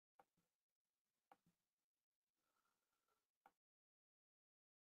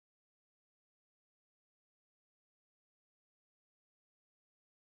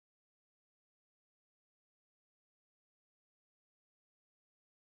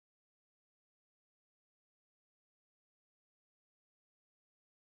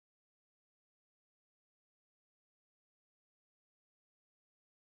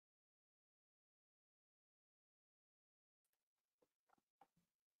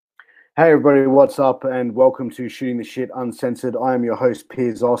Hey everybody, what's up and welcome to Shooting the Shit Uncensored. I am your host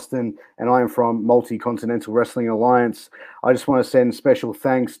Piers Austin and I am from Multi-Continental Wrestling Alliance. I just want to send special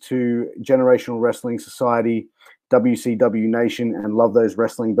thanks to Generational Wrestling Society, WCW Nation and Love Those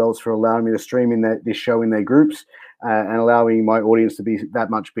Wrestling Belts for allowing me to stream in this show in their groups and allowing my audience to be that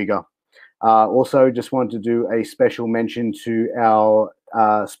much bigger. Also, just wanted to do a special mention to our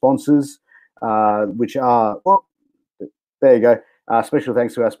sponsors, which are, there you go. Special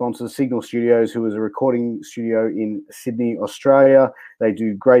thanks to our sponsors, Signal Studios, who is a recording studio in Sydney, Australia. They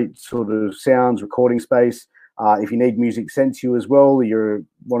do great sort of sounds, recording space. If you need music sent to you as well, you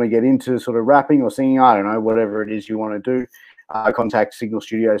want to get into sort of rapping or singing, I don't know, whatever it is you want to do, contact Signal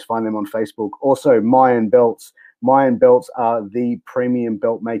Studios, find them on Facebook. Also, Mayan Belts. Mayan Belts are the premium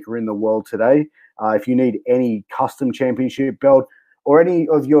belt maker in the world today. If you need any custom championship belt or any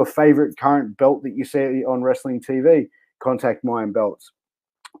of your favorite current belt that you see on wrestling TV, contact Mayan Belts.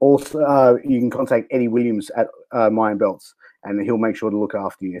 Also, you can contact Eddie Williams at Mayan Belts, and he'll make sure to look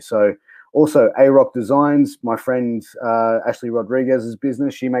after you. So, also A-Rock Designs, my friend Ashley Rodriguez's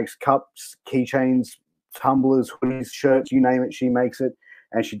business. She makes cups, keychains, tumblers, hoodies, shirts, you name it, she makes it,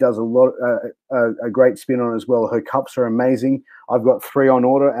 and she does a great spin on it as well. Her cups are amazing. I've got 3 on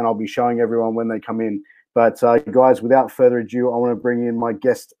order, and I'll be showing everyone when they come in. But guys, without further ado, I want to bring in my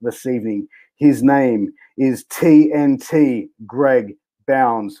guest this evening. His name is TNT, Greg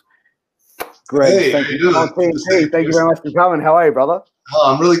Bounds. Greg, hey, thank you. TNT, thank you very much for coming. How are you, brother?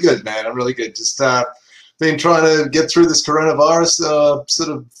 Oh, I'm really good, man. I'm really good. Just been trying to get through this coronavirus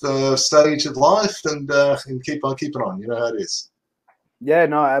stage of life and keep on keeping on. You know how it is. Yeah,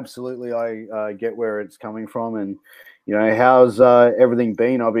 no, absolutely. I get where it's coming from. And, you know, how's everything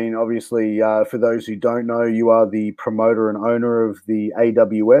been? I mean, obviously, for those who don't know, you are the promoter and owner of the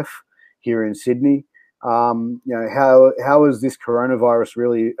AWF here in Sydney. You know, how has this coronavirus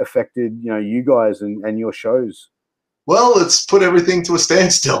really affected, you know, you guys and your shows? Well, it's put everything to a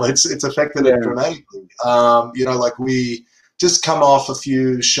standstill. It's affected it dramatically. You know, like we just come off a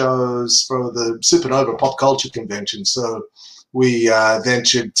few shows for the Supernova Pop Culture Convention. So we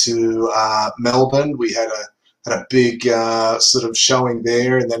ventured to Melbourne. We had a big sort of showing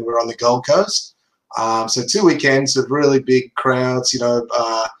there, and then we're on the Gold Coast. So 2 weekends of really big crowds, you know,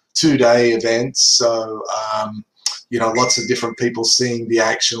 2-day events. So, you know, lots of different people seeing the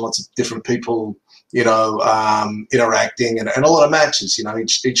action, lots of different people, you know, interacting and a lot of matches. You know,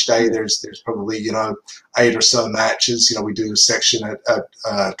 each day there's probably, you know, 8 or so matches. You know, we do a section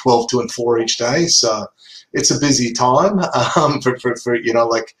at 12, 2, and 4 each day. So it's a busy time for you know,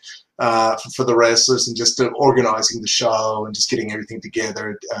 like, for the wrestlers and just organizing the show and just getting everything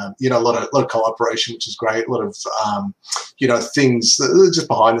together. You know, a lot of cooperation, which is great. A lot of you know, things just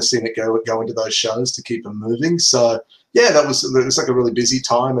behind the scene that go into those shows to keep them moving. So yeah, it was like a really busy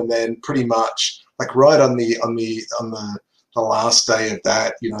time. And then pretty much like right on the last day of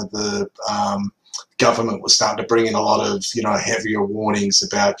that, you know, the government was starting to bring in a lot of, you know, heavier warnings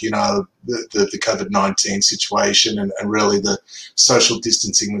about, you know, the COVID-19 situation, and really the social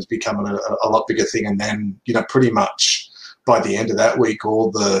distancing was becoming a lot bigger thing. And then, you know, pretty much by the end of that week,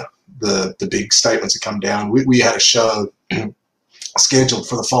 all the big statements had come down. We had a show scheduled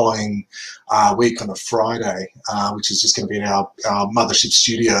for the following week on a Friday, which is just going to be in our Mothership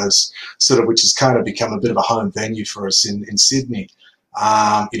Studios, sort of, which has kind of become a bit of a home venue for us in Sydney.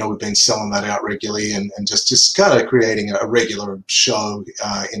 You know, we've been selling that out regularly and just kind of creating a regular show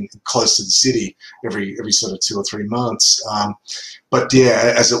in close to the city every sort of 2 or 3 months. But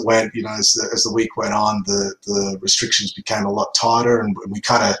yeah, as it went, you know, as the week went on, the restrictions became a lot tighter, and we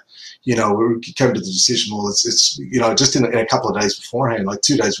kind of, you know, we came to the decision, well, it's you know, just in a couple of days beforehand, like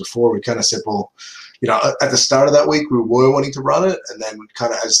 2 days before, we kind of said, well, you know, at the start of that week, we were wanting to run it, and then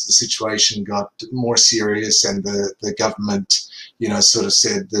kind of as the situation got more serious and the government, you know, sort of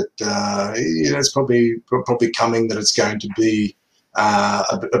said that, you know, it's probably coming, that it's going to be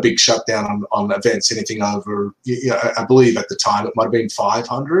a big shutdown on events, anything over, you know, I believe at the time it might have been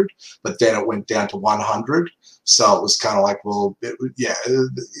 500, but then it went down to 100. So it was kind of like, well, yeah,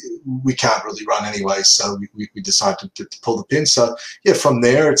 we can't really run anyway. So we decided to pull the pin. So yeah, from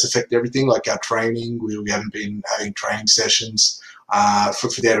there, it's affected everything, like our training. We haven't been having training sessions for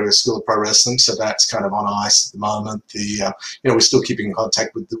the area School of Pro Wrestling. So that's kind of on ice at the moment. You know, we're still keeping in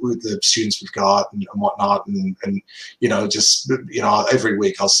contact with the students we've got and whatnot. And, you know, just, you know, every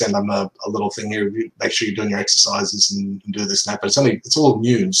week I'll send them a little thing here, make sure you're doing your exercises and do this and that. But it's all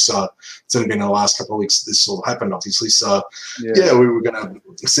new. So it's only been in the last couple of weeks this all happened, obviously. So yeah, we were going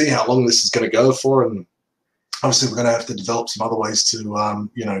to see how long this is going to go for. And obviously we're going to have to develop some other ways to,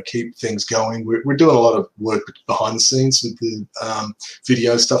 you know, keep things going. We're doing a lot of work behind the scenes with the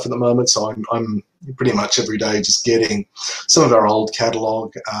video stuff at the moment. So I'm pretty much every day just getting some of our old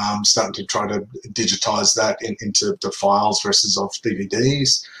catalog, starting to try to digitize that into files versus off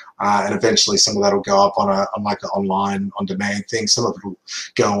DVDs. And eventually some of that will go up on like an online on-demand thing. Some of it will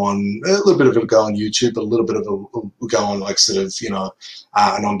go on, a little bit of it will go on YouTube, but a little bit of it will go on like sort of, you know,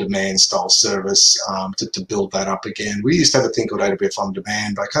 an on-demand style service to build that up again. We used to have a thing called AWF On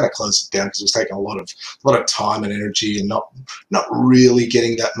Demand, but I kind of closed it down because it was taking a lot of time and energy and not really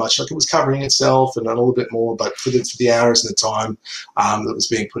getting that much. Like, it was covering itself and a little bit more, but for the hours and the time that was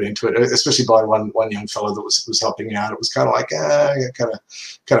being put into it, especially by one young fellow that was helping out, it was kind of like,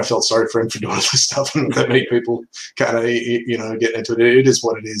 kind of felt sorry for him for doing all this stuff, and that many people kind of, you know, getting into it. It is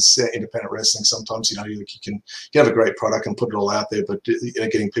what it is. Independent wrestling. Sometimes, you know, you have a great product and put it all out there, but, you know,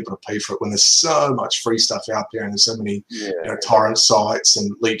 getting people to pay for it when there's so much free stuff out there, and there's so many, you know, torrent sites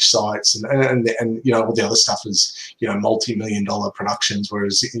and leech sites, and you know, all the other stuff is, you know, multi-million-dollar productions.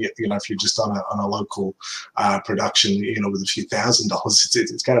 Whereas, you know, if you're just on a local production, you know, with a few $1,000s,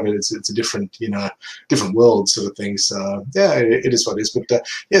 it's kind of it's a different, you know, different world sort of thing. So yeah, it is what it is. But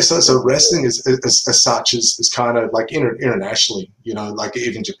yeah, so wrestling is as such is kind of like internationally, you know, like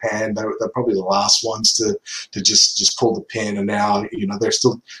even Japan, they're probably the last ones to just pull the pin, and now, you know, there's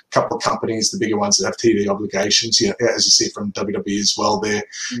still a couple of companies, the bigger ones, that have TV obligations. You know, as you see from WWE as well, they're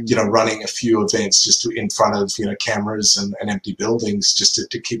you know, running a few events just in front of, you know, cameras and empty buildings, just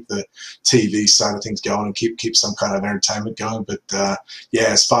to keep the TV side of things going and keep some kind of entertainment going. But yeah,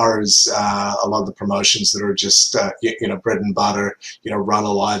 as far as a lot of the promotions that are just you know, bread and butter, you know, run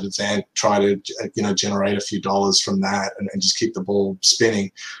a live event, try to you know, generate a few dollars from that, and just keep the ball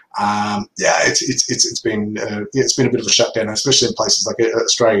spinning. Yeah, it's been a bit of a shutdown, especially in places like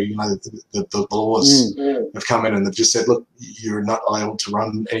Australia. You know, the laws have come in and they've just said, look, you're not allowed to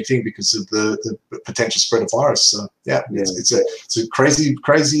run anything because of the potential spread of virus. So yeah, it's a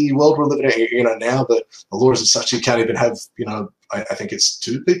crazy world we're living in. You know, now the laws are such, you can't even have, you know, I think it's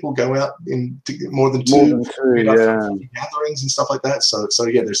 2 people go out in more than two gatherings and stuff like that. So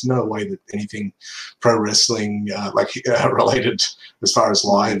yeah, there's no way that anything pro wrestling related as far as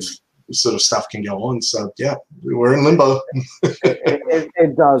live sort of stuff can go on. So yeah, we're in limbo.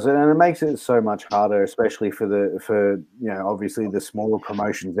 it does, and it makes it so much harder, especially for you know, obviously the smaller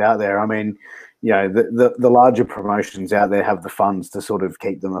promotions out there. I mean, you know, the larger promotions out there have the funds to sort of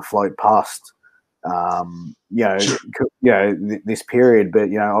keep them afloat past you know, this period. But,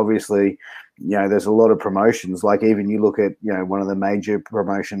 you know, obviously, you know, there's a lot of promotions. Like, even you look at, you know, one of the major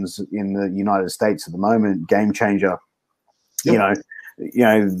promotions in the United States at the moment, Game Changer. You know,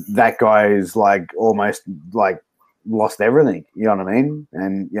 that guy is like almost like lost everything. You know what I mean?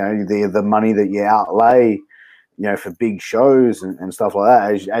 And, you know, the money that you outlay, you know, for big shows and stuff like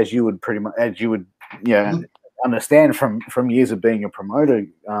that, as you would you know, understand from years of being a promoter.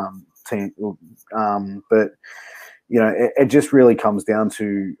 But, you know, it just really comes down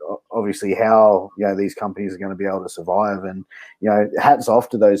to obviously how, you know, these companies are going to be able to survive. And, you know, hats off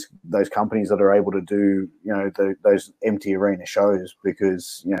to those companies that are able to do, you know, those empty arena shows,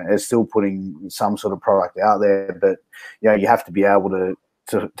 because, you know, they're still putting some sort of product out there. But, you know, you have to be able to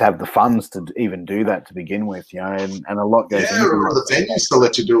have the funds to even do that to begin with, you know, and a lot goes into or the venues to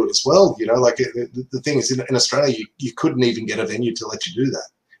let you do it as well. You know, like the thing is, in Australia, you couldn't even get a venue to let you do that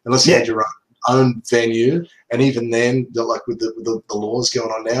unless you had your own venue. And even then, like with the laws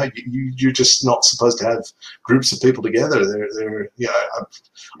going on now, you're just not supposed to have groups of people together. They're you know,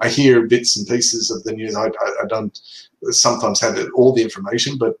 I hear bits and pieces of the news. I don't sometimes have all the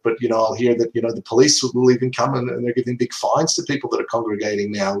information, but you know, I'll hear that, you know, the police will even come and they're giving big fines to people that are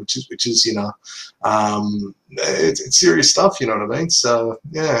congregating now, which is you know, it's serious stuff. You know what I mean? So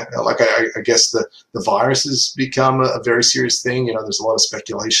yeah, like I guess the virus has become a very serious thing. You know, there's a lot of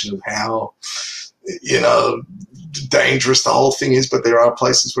speculation of how, you know, dangerous the whole thing is, but there are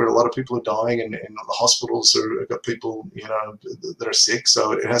places where a lot of people are dying, and the hospitals have got people, you know, that are sick.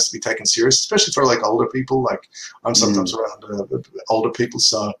 So it has to be taken serious, especially for like older people. Like, I'm sometimes around older people,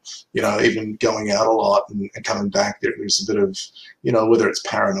 so, you know, even going out a lot and coming back, there's a bit of, you know, whether it's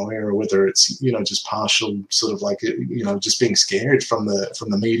paranoia or whether it's, you know, just partial sort of like, you know, just being scared from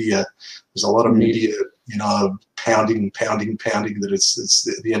the media. There's a lot of media, you know, pounding that it's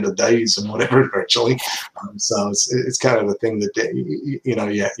the end of days and whatever virtually. So it's kind of a thing that, you know,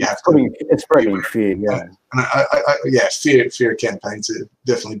 you have to. It's spreading fear, yeah. And fear campaigns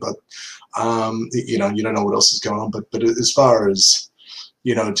definitely, but you know, you don't know what else is going on. But as far as,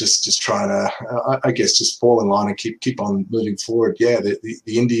 you know, just trying to, I guess, just fall in line and keep on moving forward. Yeah, the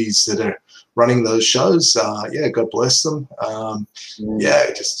indies that are running those shows. Yeah, God bless them. Yeah,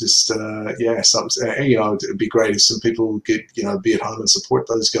 yeah, you know, it'd be great if some people could, you know, be at home and support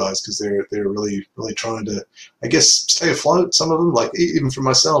those guys, because they're really trying to, I guess, stay afloat. Some of them, like even for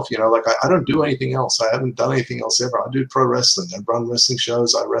myself, you know, like I don't do anything else. I haven't done anything else ever. I do pro wrestling. I run wrestling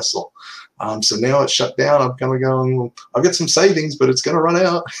shows. I wrestle. So now it's shut down. I'm kind of going, well, I'll get some savings, but it's going to run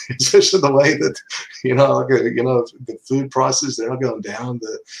out, especially the way that, you know, like, you know, the food prices, they're not going down.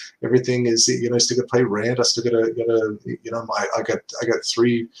 Everything is, you know, still got to pay rent. I still got to, you know, I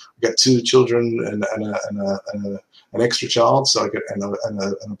got two children and an extra child. So I got,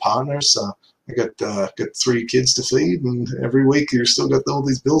 and a partner. So I got 3 kids to feed, and every week you're still got all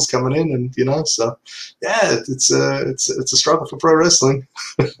these bills coming in, and you know, so yeah, it's a struggle for pro wrestling.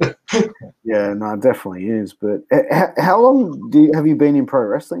 Yeah, no, it definitely is. But how long have you been in pro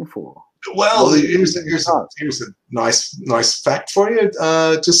wrestling for? Well, here's a nice fact for you.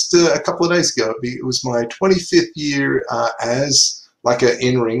 Just a couple of days ago, it was my 25th year as like an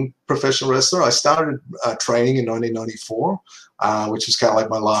in-ring professional wrestler. I started training in 1994, which was kind of like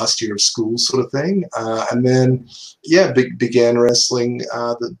my last year of school sort of thing. And then, yeah, began wrestling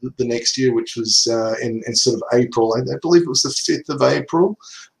the next year, which was in sort of April. I believe it was the 5th of April.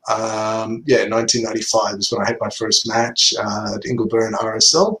 Yeah, 1995 is when I had my first match at Ingleburn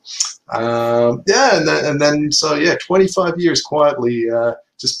RSL. Yeah, and then so yeah, 25 years quietly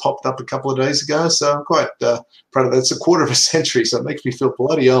just popped up a couple of days ago. So I'm quite proud of that. It's a quarter of a century, so it makes me feel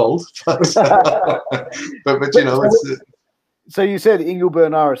bloody old. But you know, So you said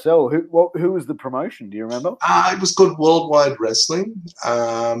Ingleburn RSL. Who was the promotion? Do you remember? It was called Worldwide Wrestling.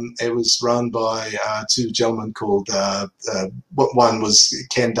 It was run by 2 gentlemen called, one was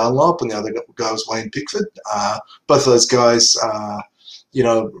Ken Dunlop and the other guy was Wayne Pickford. Both those guys, you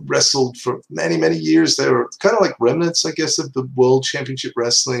know, wrestled for many, many years. They were kind of like remnants, I guess, of the World Championship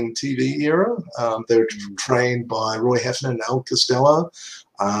Wrestling TV era. They were trained by Roy Heffernan and Al Costello.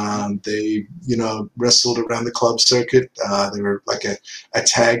 They, you know, wrestled around the club circuit. They were like a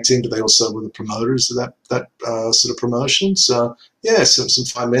tag team, but they also were the promoters of that sort of promotion. So yeah, some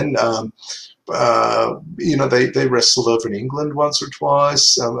fine men. You know, they wrestled over in England once or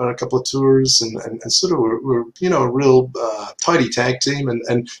twice on a couple of tours, and sort of were you know, a real tidy tag team,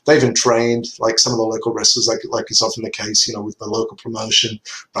 and they even trained like some of the local wrestlers, like is often the case, you know, with the local promotion.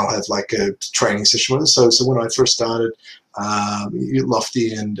 I'll have like a training session with us. So when I first started,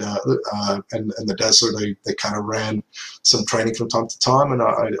 Lofty and the Dazzler, they kind of ran some training from time to time, and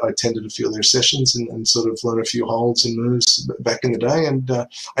I attended a few of their sessions and sort of learned a few holds and moves back in the day. And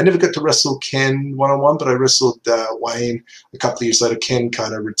I never got to wrestle Ken one-on-one, but I wrestled Wayne a couple of years later. Ken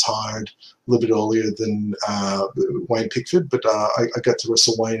kind of retired a little bit earlier than Wayne Pickford, but I got to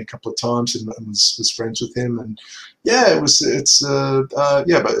wrestle Wayne a couple of times and was friends with him. And yeah,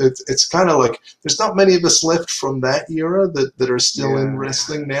 yeah, but it's kind of like there's not many of us left from that era that are still in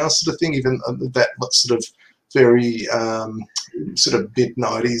wrestling now, sort of thing. Even that sort of very sort of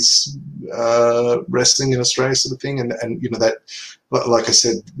mid-90s wrestling in Australia, sort of thing. And you know, that, like I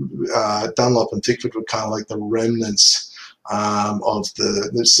said, Dunlop and Pickford were kind of like the remnants of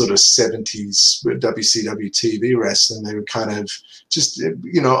the sort of 70s WCW TV wrestling. They were kind of just,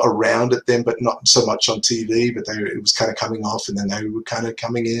 you know, around it then, but not so much on TV, but it was kind of coming off, and then they were kind of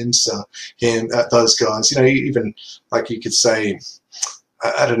coming in. So those guys, you know, even like you could say,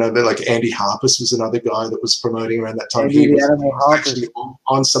 I don't know, but like Andy Harpus was another guy that was promoting around that time. He was actually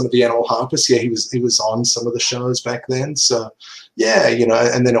on some of the Animal Harpus. Yeah, he was on some of the shows back then. So yeah, you know,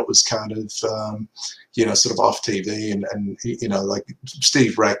 and then it was kind of you know, sort of off TV, and you know, like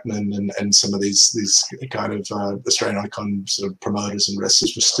Steve Rackman and some of these kind of Australian icon sort of promoters and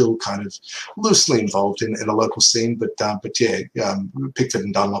wrestlers were still kind of loosely involved in a local scene. But yeah, Pickford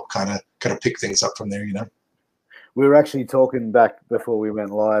and Dunlop kind of picked things up from there, you know. We were actually talking back before we went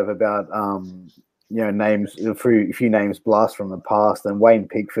live about you know, names, a few names blast from the past, and Wayne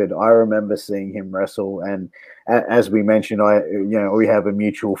Pickford. I remember seeing him wrestle, and as we mentioned, we have a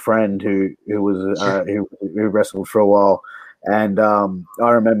mutual friend who wrestled for a while, and I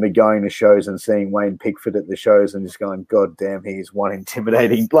remember going to shows and seeing Wayne Pickford at the shows and just going, God damn, he's one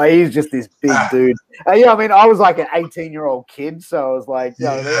intimidating player. He's just this big dude. Yeah, I mean, I was like an 18-year-old kid, so I was like,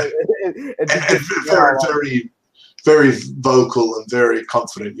 very vocal and very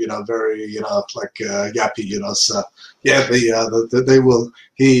confident, you know, very, you know, like yappy, you know. So yeah, they will.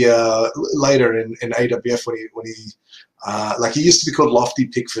 He later in AWF when he like, he used to be called Lofty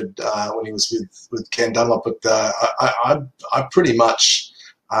Pickford when he was with Ken Dunlop, but I pretty much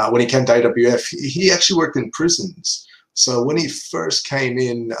when he came to AWF, he actually worked in prisons. So when he first came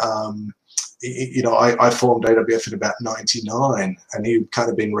in I formed AWF in about '99, and he'd kind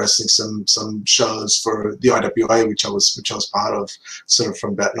of been wrestling some shows for the IWA, which I was part of, sort of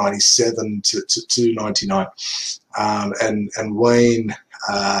from about '97 to '99, and Wayne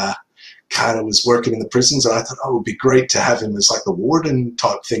kind of was working in the prisons, and I thought, oh, it would be great to have him as like the warden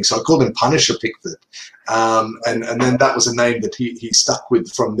type thing. So I called him Punisher Pickford, and then that was a name that he stuck with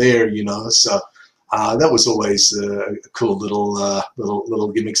from there, So that was always a cool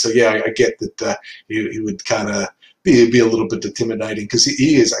little gimmick. So yeah, I get that he would kind of be a little bit intimidating, because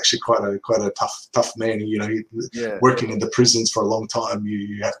he is actually quite a tough man. Working in the prisons for a long time,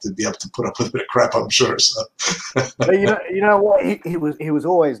 you have to be able to put up with a bit of crap, I'm sure. So. But you know what? He was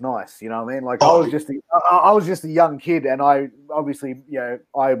always nice. You know what I mean? Like I was just a young kid, and I obviously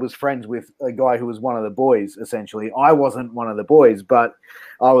I was friends with a guy who was one of the boys. Essentially, I wasn't one of the boys, but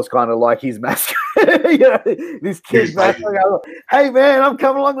I was kind of like his mascot. This kid mascot. Hey man, I'm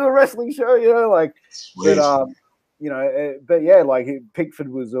coming along to a wrestling show. Sweet. But yeah, like Pickford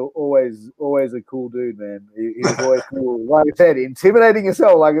was always a cool dude, man. He was always cool. Like I said, intimidating as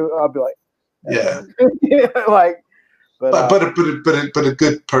hell. Like I'd be like, yeah, but a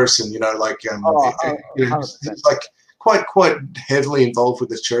good person. He's like quite heavily involved with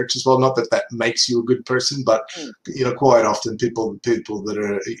the church as well. Not that makes you a good person, but quite often people that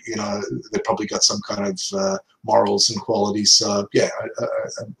are they probably got some kind of morals and qualities. So yeah,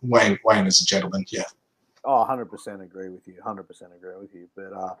 Wayne is a gentleman. Yeah. Oh, 100% agree with you. 100% agree with you.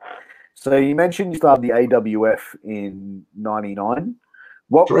 But so you mentioned you started the AWF in '99.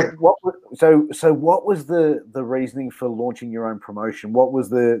 Correct. So what was the reasoning for launching your own promotion? What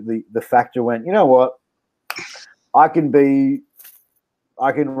was the factor when, you know what, I can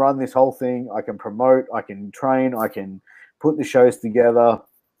run this whole thing, I can promote, I can train, I can put the shows together.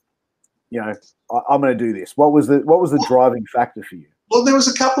 I'm going to do this. What was the driving factor for you? Well, there was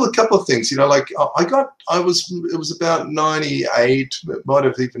a couple of things, it was about 98, might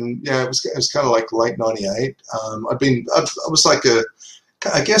have even, it was kind of like late 98.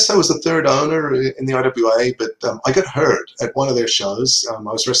 I guess I was the third owner in the IWA, but I got hurt at one of their shows. I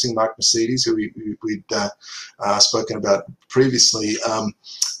was wrestling Mark Mercedes, who we'd spoken about previously.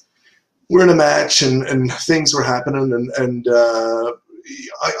 We're in a match, and things were happening, and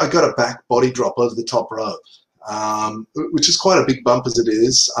I got a back body drop over the top rope. Which is quite a big bump as it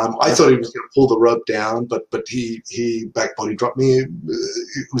is. I thought he was going to pull the rope down, but he back body dropped me.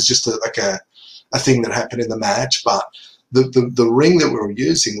 It was just a thing that happened in the match. But the ring that we were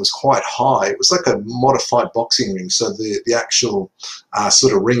using was quite high. It was like a modified boxing ring, so the actual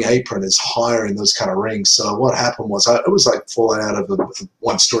sort of ring apron is higher in those kind of rings. So what happened was it was like falling out of a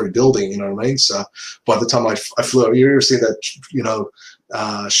one-story building. You know what I mean? So by the time I flew, you ever see that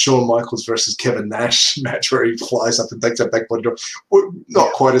Shawn Michaels versus Kevin Nash match where he flies up and takes that back body drop? Well,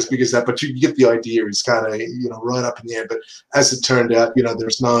 not quite as big as that, but you get the idea. He's kind of right up in the air. But as it turned out,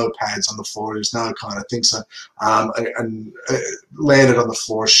 there's no pads on the floor. There's no kind of thing. So and landed on the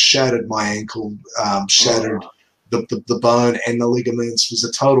floor, shattered my ankle, shattered the bone and the ligaments. It was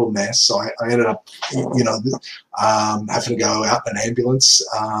a total mess. So I ended up having to go out in an ambulance.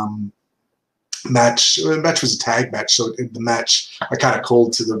 Match was a tag match, so in the match I kind of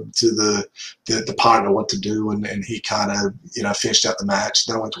called to the partner what to do, and he kind of finished out the match.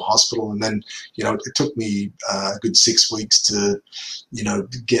 Then I went to a hospital, and then it took me a good 6 weeks to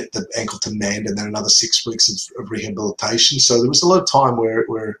get the ankle to mend, and then another 6 weeks of rehabilitation. So there was a lot of time where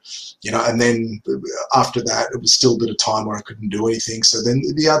and then after that it was still a bit of time where I couldn't do anything. So then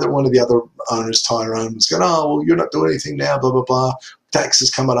one of the other owners, Tyrone, was going, oh well, you're not doing anything now, blah blah blah. Tax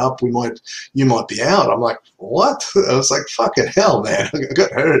is coming up. You might be out. I'm like, what? I was like, fucking hell, man. I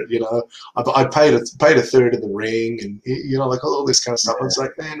got hurt. I paid a third of the ring, and like all this kind of stuff. I was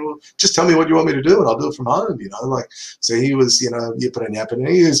like, man, well, just tell me what you want me to do, and I'll do it from home. So he was, yipping and yapping,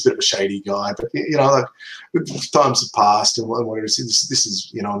 and he was a bit of a shady guy, but like times have passed, and whatever. This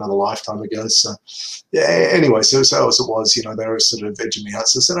is another lifetime ago. So yeah. Anyway, so as it was, they were sort of edging me out.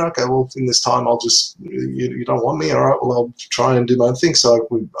 So I said, okay, well, in this time, I'll just you don't want me, all right? Well, I'll try and do my own thing. So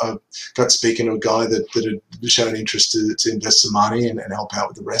I got speaking to a guy that had shown interest to invest some money and help out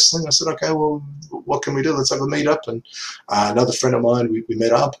with the wrestling. I said, okay, well, what can we do? Let's have a meet up. And another friend of mine, we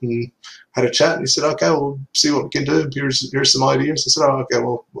met up and had a chat. And he said, okay, we'll see what we can do. Here's some ideas. I said, oh, okay,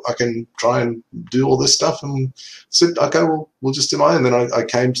 well, I can try and do all this stuff. And said, okay, well, we'll just do mine. And then I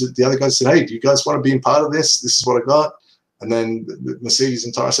came to the other guys and said, hey, do you guys want to be in part of this? This is what I got. And then the Mercedes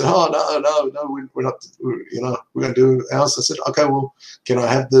and Tire said, "Oh no, we're not. We're going to do ours." I said, "Okay, well, can I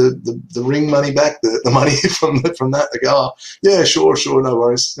have the ring money back, the money from that?" They go, "Oh, yeah, sure, no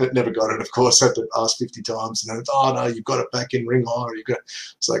worries." Never got it, of course. I had to ask 50 times, and then, "Oh no, you've got it back in ring hire."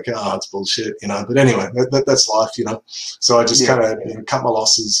 It's like, oh, it's bullshit, But anyway, that's life, So I just kind of cut my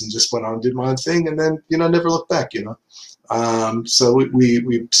losses and just went on and did my own thing, and then never looked back, So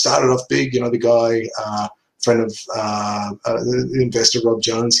we started off big, the guy. Friend of the investor Rob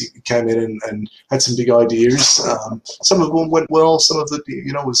Jones, he came in and had some big ideas. Some of them went well. Some of it,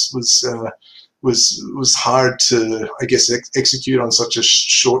 was hard to, I guess, execute on such a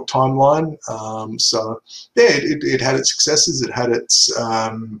short timeline. So yeah, it had its successes. It had its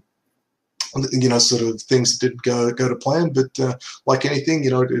sort of things that didn't go to plan. But like anything,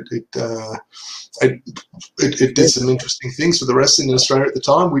 it did some interesting things for the wrestling in Australia at the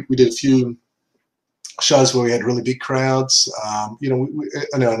time. We did a few shows where we had really big crowds. On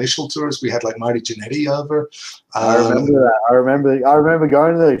our initial tours, we had like Marty Jannetty over. I remember that. I remember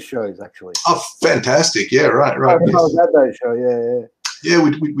going to those shows actually. Oh, fantastic! Yeah, right. I was at those shows. Yeah. Yeah,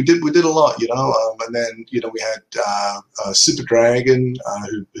 we did a lot, and then we had Super Dragon,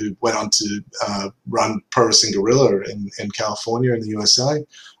 who went on to run Pro Wrestling Guerrilla in California in the USA.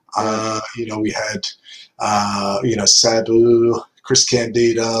 We had Sabu, Chris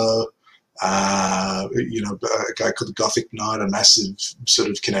Candido. A guy called the Gothic Knight, a massive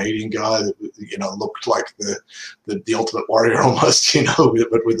sort of Canadian guy that looked like the Ultimate Warrior almost,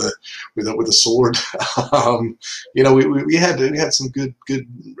 but with a sword. We had some good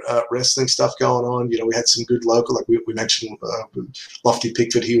wrestling stuff going on. We had some good local, like we mentioned Lofty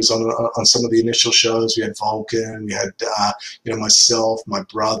Pickford. He was on some of the initial shows. We had Vulcan. We had myself, my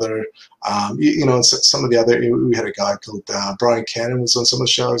brother. And some of the other, we had a guy called Brian Cannon was on some of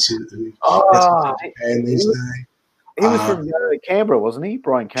the shows who Japan these days. He was from Canberra, wasn't he,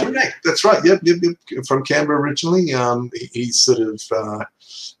 Brian Cannon? Correct. That's right. Yep. From Canberra originally. He sort of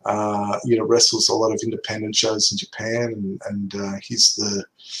wrestles a lot of independent shows in Japan, and he's the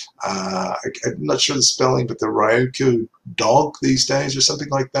I'm not sure the spelling, but the Ryoku dog these days or something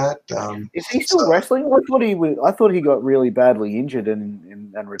like that. Is he still wrestling? I thought he got really badly injured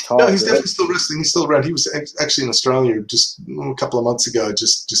and retired. No, he's definitely still wrestling. He's still around. He was actually in Australia just a couple of months ago.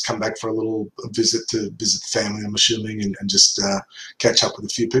 Just come back for a little visit to visit the family, I'm assuming, and just catch up with a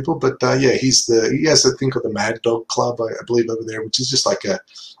few people. But he has a thing called the Mad Dog Club, I believe, over there, which is just like a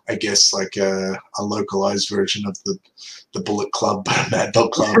localized version of the Bullet Club, Mad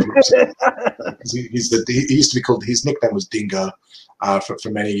Dog Club. he used to be called. His nickname was Dingo for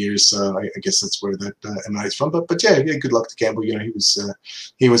many years. So I guess that's where that emanates from. But yeah, good luck to Campbell.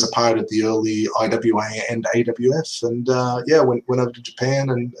 He was a part of the early IWA and AWF, and went over to Japan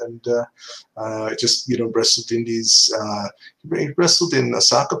and just wrestled indies. He wrestled in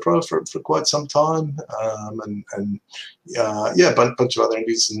Osaka Pro for quite some time, a bunch of other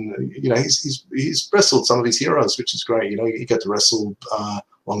indies, and he's wrestled some of his heroes, which is great. He got to wrestle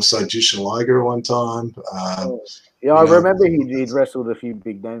alongside Jushin Liger one time. I remember he'd wrestled a few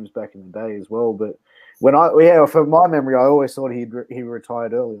big names back in the day as well. But from my memory, I always thought he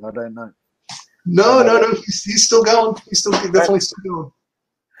retired early. I don't know. No. He's still going. He's definitely still going.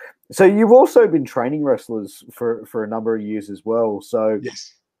 So you've also been training wrestlers for a number of years as well. So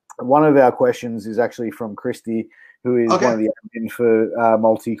yes. One of our questions is actually from Christy, who is one of the admin for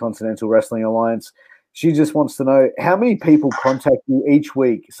Multi-Continental Wrestling Alliance. She just wants to know how many people contact you each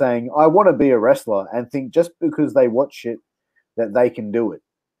week saying, I want to be a wrestler, and think just because they watch it that they can do it.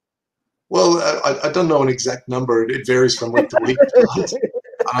 Well, I don't know an exact number. It varies from week to week.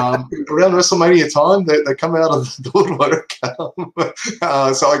 Around WrestleMania time, they come out of the woodwork.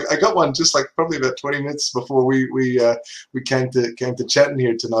 So I got one just like probably about 20 minutes before we came to chatting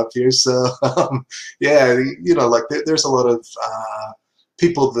here tonight, Piers. So there's a lot of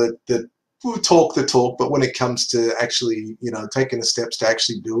people that who talk the talk, but when it comes to actually taking the steps to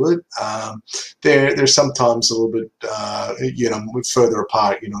actually do it, they're sometimes a little bit further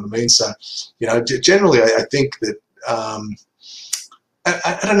apart. You know what I mean? So generally, I think that.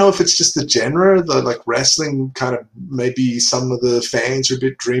 I don't know if it's just the genre, the like wrestling kind of, maybe some of the fans are a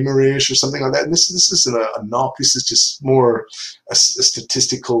bit dreamerish or something like that. And this isn't a knock. This is just more a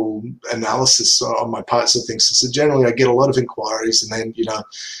statistical analysis on my part of things. So generally I get a lot of inquiries, and then,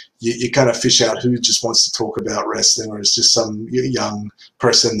 you kind of fish out who just wants to talk about wrestling, or is just some young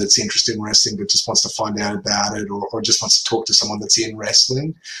person that's interested in wrestling but just wants to find out about it, or just wants to talk to someone that's in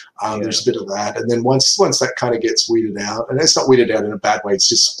wrestling. There's a bit of that. And then once that kind of gets weeded out, and it's not weeded out in a bad way, it's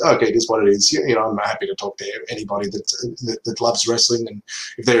just, okay, it is what it is. You know, I'm happy to talk to anybody that loves wrestling, and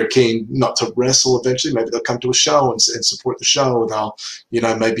if they're keen not to wrestle eventually, maybe they'll come to a show and support the show, and they'll, you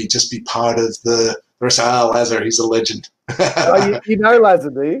know, maybe just be part of the rest. Lazar, he's a legend. You know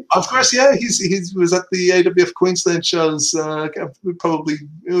Lazar, do you? Of course, yeah. He was at the AWF Queensland shows probably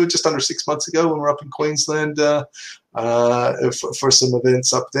just under 6 months ago when we were up in Queensland for some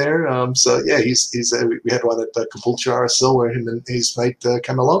events up there. So yeah, we had one at Caboolture RSL where him and his mate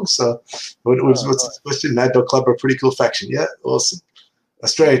came along. So what's the question? Mad Dog Club are a pretty cool faction. Yeah, awesome.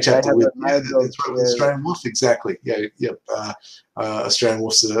 Australia chapter with Australian Wolf, exactly. Yeah. Australian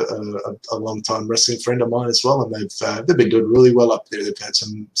Wolf's a long-time wrestling friend of mine as well, and they've been doing really well up there. They've had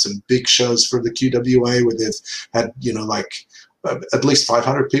some big shows for the QWA where they've had, you know, like at least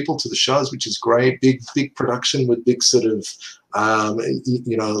 500 people to the shows, which is great. Big production with big sort of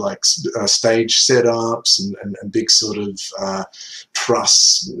you know, like stage setups and big sort of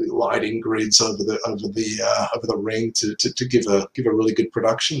truss lighting grids over the ring to give a really good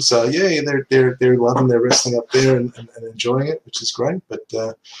production. So yeah, they're loving their wrestling up there and enjoying it, which is great. But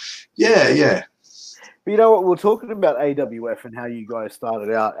yeah. But you know what? We're talking about AWF and how you guys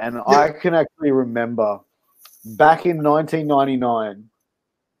started out, and yeah. I can actually remember back in 1999.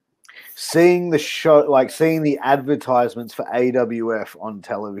 Seeing the show, like seeing the advertisements for AWF on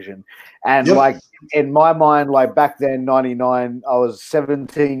television, and like in my mind, like back then, 99, I was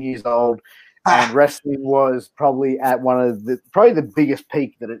 17 years old, and wrestling was probably at probably the biggest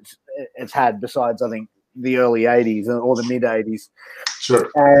peak that it's had, besides I think the early 80s or the mid 80s. Sure.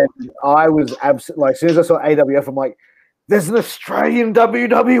 And I was absolutely like, as soon as I saw AWF, I'm like, there's an Australian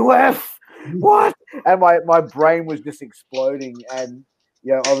WWF. What? And my brain was just exploding. And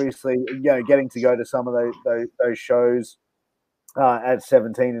obviously, getting to go to some of those shows at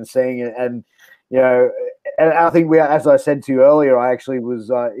 17 and seeing it, and and I think as I said to you earlier, I actually was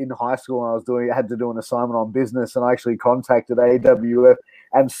in high school and had to do an assignment on business, and I actually contacted AWF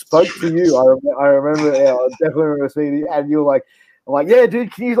and spoke to you. I remember, I definitely remember seeing you, and you were like, I'm like, yeah,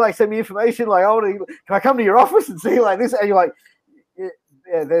 dude, can you like send me information? Like, can I come to your office and see like this? And you're like,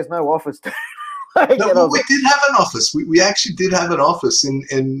 yeah, there's no office. No, we did have an office. We actually did have an office in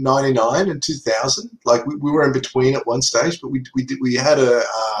 99 and 2000. Like we were in between at one stage, but we had a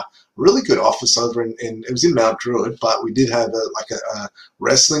really good office over in it was in Mount Druitt, but we did have a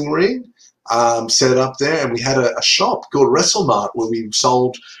wrestling ring set up there, and we had a shop called WrestleMart where we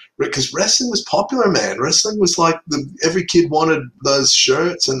sold, because wrestling was popular, man. Wrestling was like every kid wanted those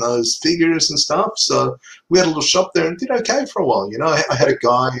shirts and those figures and stuff. So we had a little shop there and did okay for a while. I had a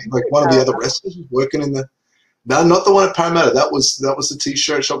guy, like one of the other wrestlers, was working in no, not the one at Parramatta. That was the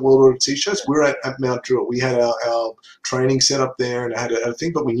T-shirt shop, World Order T-shirts. We were at Mount Druitt. We had our training set up there and had a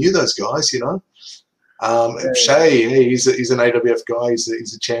thing, but we knew those guys, Shay, he's an AWF guy.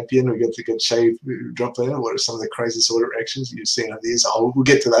 He's a champion. We get Shay dropped in. What are some of the craziest order actions you've seen of these? We'll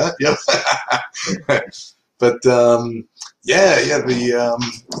get to that. Yeah. But the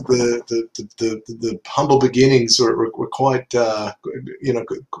humble beginnings were quite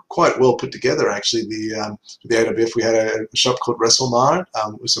quite well put together, actually. The AWF, we had a shop called WrestleMart,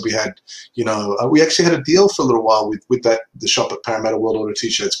 so we had we actually had a deal for a little while with the shop at Parramatta World Order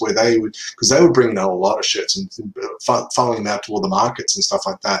T-shirts, where they would bring a lot of shirts and funneling them out to all the markets and stuff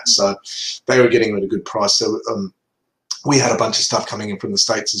like that, so they were getting them at a good price. So we had a bunch of stuff coming in from the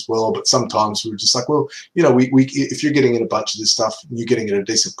States as well, but sometimes we were just like, well, if you're getting in a bunch of this stuff, you're getting it at a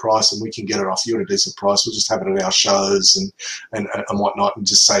decent price, and we can get it off you at a decent price. We'll just have it at our shows and whatnot, and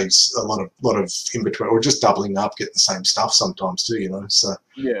just saves a lot of in between, or just doubling up, getting the same stuff sometimes too, So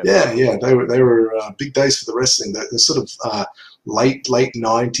yeah, they were big days for the wrestling. The sort of late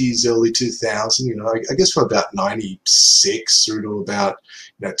 90s, early 2000. I guess from about 96 through to about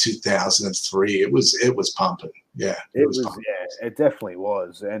 2003, it was pumping. Yeah, it was. Yeah, it definitely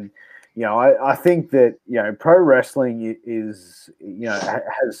was. And I think that pro wrestling is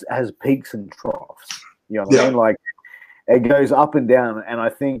has peaks and troughs. I mean, like it goes up and down. And I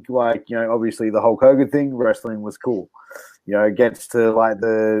think obviously the Hulk Hogan thing, wrestling was cool. It gets to like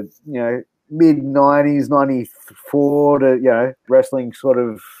the mid 90s, 94 to wrestling sort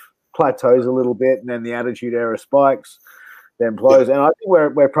of plateaus a little bit, and then the Attitude Era spikes. Then blows, and I think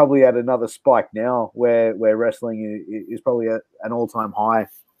we're probably at another spike now, where wrestling is probably at an all-time high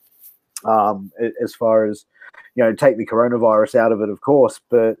as far as, take the coronavirus out of it, of course,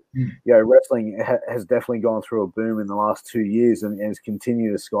 but wrestling has definitely gone through a boom in the last 2 years and has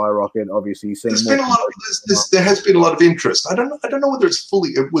continued to skyrocket. Obviously, you've seen there has been a lot of interest. I don't know whether it's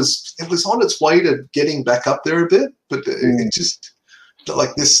fully. It was on its way to getting back up there a bit, but it just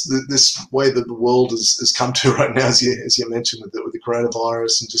like this way that the world has come to right now, as you mentioned with the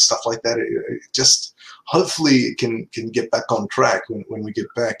coronavirus and just stuff like that. It just hopefully it can get back on track when we get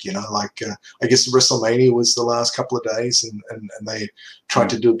back. I guess WrestleMania was the last couple of days, and they tried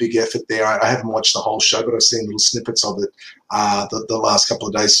to do a big effort there. I haven't watched the whole show, but I've seen little snippets of it. The last couple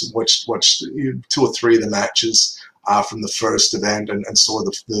of days, watched 2 or 3 of the matches from the first event, and saw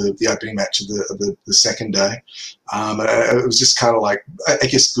the opening match of the second day. It was just kind of like, I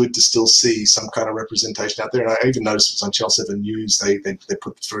guess, good to still see some kind of representation out there. And I even noticed it was on Chelsea 7 News. They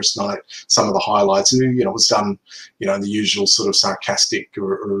put the first night, some of the highlights. It was done, in the usual sort of sarcastic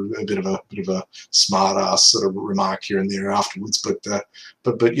or a bit of a smart ass sort of remark here and there afterwards. But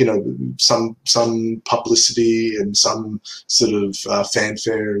some publicity and some sort of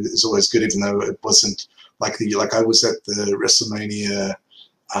fanfare is always good, even though it wasn't like I was at the WrestleMania.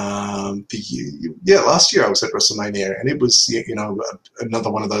 Last year I was at WrestleMania, and it was another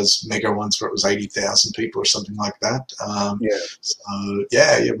one of those mega ones where it was 80,000 people or something like that.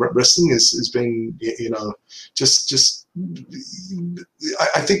 Wrestling has been just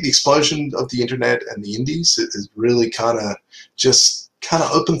I think the explosion of the internet and the indies has really kind of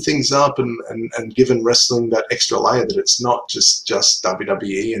opened things up and given wrestling that extra layer that it's not just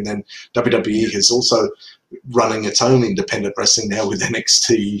WWE, and then WWE has also running its own independent wrestling now with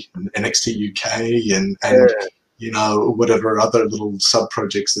NXT and NXT UK and whatever other little sub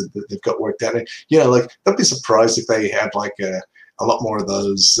projects that they've got worked out. I'd be surprised if they had a lot more of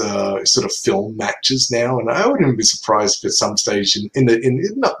those sort of film matches now, and I wouldn't be surprised if at some stage in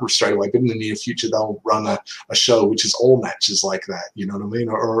not straight away, but in the near future they'll run a show which is all matches like that. You know what I mean?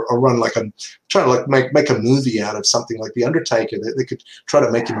 Or run try to make a movie out of something like The Undertaker. They could try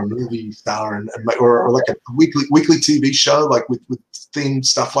to make him a movie star and or like a weekly TV show with themed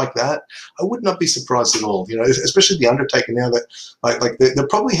stuff like that. I would not be surprised at all. Especially The Undertaker now that they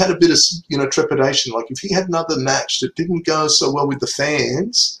probably had a bit of trepidation. Like if he had another match that didn't go so well with the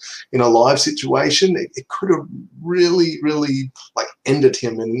fans in a live situation, it could have really, really ended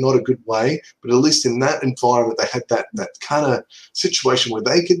him in not a good way. But at least in that environment, they had that kind of situation where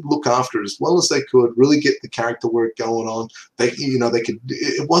they could look after it as well as they could, really get the character work going on. They could.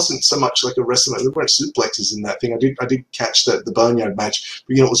 It wasn't so much like a wrestling. There weren't suplexes in that thing. I did catch the Boneyard match,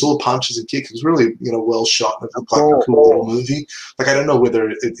 but it was all punches and kicks. It was really well shot. It looked like a cool little movie. I don't know whether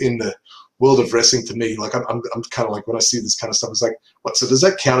in the world of wrestling, to me, I'm kind of when I see this kind of stuff, it's like, what? So does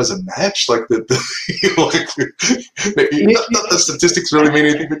that count as a match? Not the statistics really mean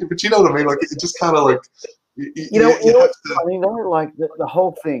anything, but you know what I mean? It just kind of the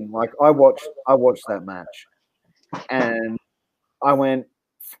whole thing. I watched that match, and I went,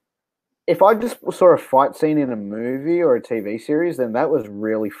 if I just saw a fight scene in a movie or a TV series, then that was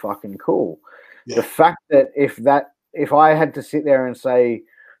really fucking cool. Yeah. The fact that if I had to sit there and say,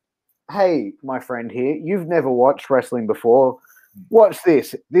 hey, my friend here, you've never watched wrestling before, watch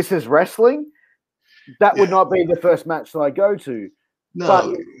this. This is wrestling. That would not be the first match that I go to. No. But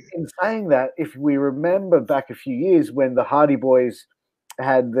in saying that, if we remember back a few years when the Hardy Boys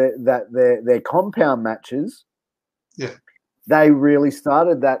had their compound matches, they really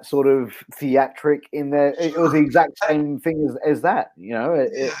started that sort of theatric in there. It was the exact same thing as that,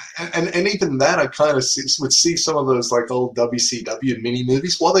 And even that, I kind of would see some of those old WCW mini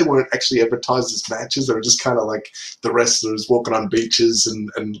movies. While they weren't actually advertised as matches, they were just kind of like the wrestlers walking on beaches and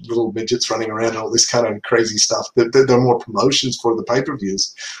little midgets running around and all this kind of crazy stuff. They're more promotions for the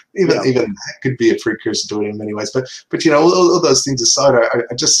pay-per-views. Even that could be a precursor to it in many ways. But all those things aside,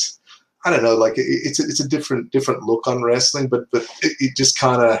 I don't know, it's a different look on wrestling, but it just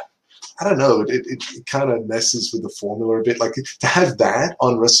kind of, I don't know, it kind of messes with the formula a bit. To have that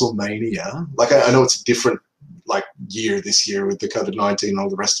on WrestleMania, I know it's a different year this year with the COVID-19 and all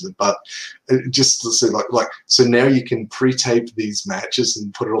the rest of it, but just to say so now you can pre-tape these matches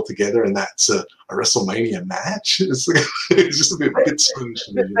and put it all together, and that's a WrestleMania match. It's just a bit strange.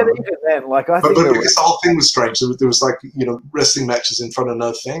 But even then, I think this whole thing was strange. There was wrestling matches in front of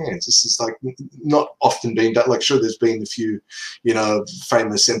no fans. This is not often being done. Sure, there's been a few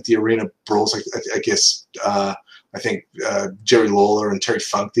famous empty arena brawls. I guess I think Jerry Lawler and Terry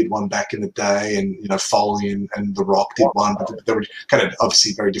Funk did one back in the day, and Foley and The Rock did one, but they were kind of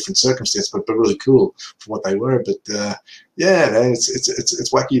obviously very different circumstances, but really cool for what they were. But yeah, man,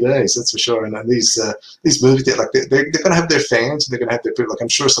 it's wacky days, that's for sure. And these movies, they're going to have their fans, and they're going to have their people. Like I'm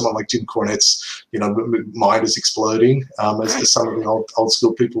sure someone like Jim Cornette's mind is exploding, as some of the old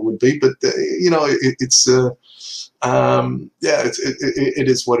school people would be. But it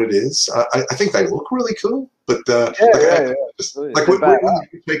is what it is. I think they look really cool, but like when the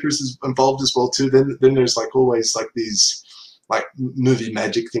makers is involved as well too. Then there's like always like these like movie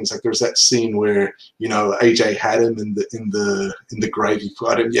magic things. Like there's that scene where AJ had him in the grave. He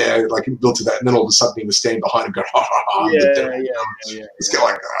put him, like he built to that, and then all of a sudden he was standing behind him, going, ha ha ha. It's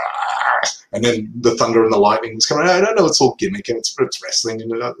going like, and then the thunder and the lightning was coming. I don't know. It's all gimmick, and it's wrestling,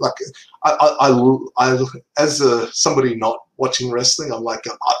 and like I as somebody not watching wrestling, I'm like,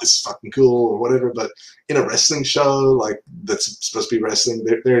 oh, this is fucking cool or whatever. But in a wrestling show like that's supposed to be wrestling,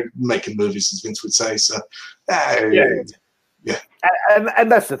 they're making movies, as Vince would say. So yeah.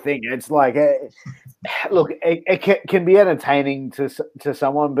 And that's the thing. It's like, look, it can be entertaining to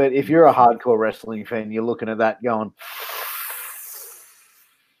someone, but if you're a hardcore wrestling fan, you're looking at that going,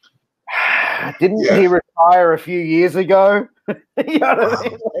 didn't he retire a few years ago? You know what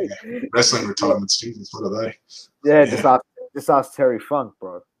I mean? Wrestling retirements, Jesus, what are they? Yeah, just ask Terry Funk,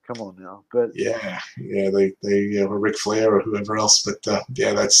 bro. Come on now. But they were Ric Flair or whoever else. But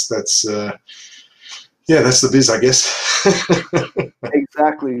that's the biz, I guess.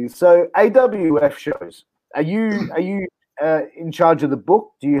 Exactly. So AWF shows. Are you in charge of the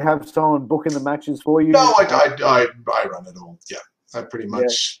book? Do you have someone booking the matches for you? No, I run it all. Yeah, I pretty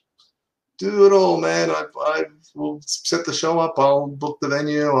much do it all, man. I will set the show up. I'll book the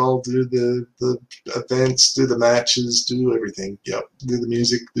venue. I'll do the events, do the matches, do everything. Yep, do the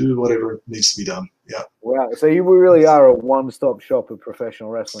music, do whatever needs to be done. Yeah. Wow. So you really are a one-stop shop of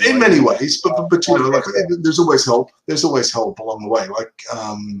professional wrestling. In many ways, but like there's always help. There's always help along the way. Like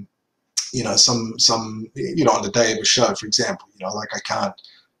some on the day of a show, for example, like I can't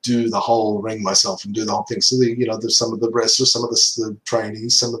do the whole ring myself and do the whole thing. So there's some of the wrestlers, some of the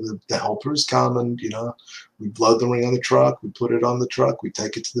trainees, some of the helpers come and we load the ring on the truck, we put it on the truck, we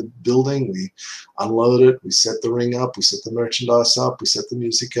take it to the building, we unload it, we set the ring up, we set the merchandise up, we set the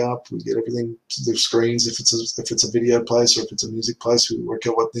music up, we get everything to the screens if it's a video place or if it's a music place, we work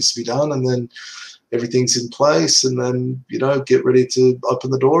out what needs to be done, and then everything's in place, and then get ready to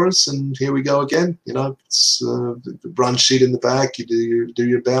open the doors, and here we go again. It's the run sheet in the back. You do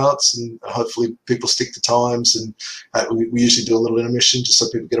your bouts, and hopefully people stick to times. And we usually do a little intermission just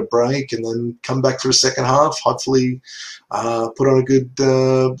so people get a break, and then come back for the second half. Hopefully, put on a good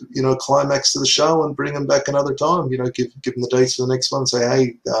climax to the show, and bring them back another time. Give them the dates for the next one. Say,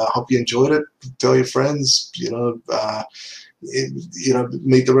 hey, hope you enjoyed it. Tell your friends.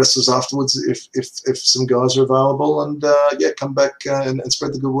 Meet the wrestlers afterwards if some guys are available, and come back and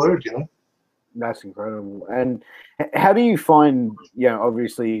spread the good word. That's incredible. And how do you find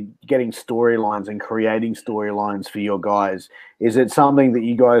obviously getting storylines and creating storylines for your guys? Is it something that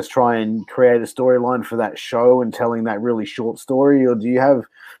you guys try and create a storyline for that show and telling that really short story, or do you have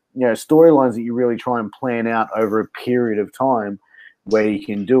storylines that you really try and plan out over a period of time where you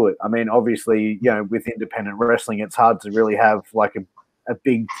can do it? I mean, obviously, with independent wrestling, it's hard to really have like a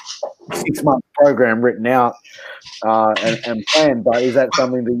big 6-month program written out and planned. But is that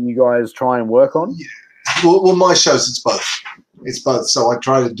something that you guys try and work on? Yeah. Well, my shows, it's both. It's both. So I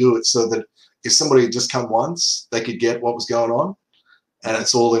try to do it so that if somebody had just come once, they could get what was going on, and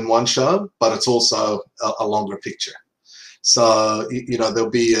it's all in one show, but it's also a longer picture. So, there'll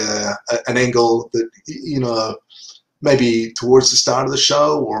be an angle that, maybe towards the start of the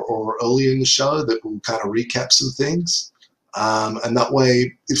show or early in the show that will kind of recap some things. And that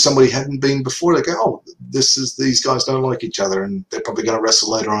way, if somebody hadn't been before, they go, oh, these guys don't like each other, and they're probably going to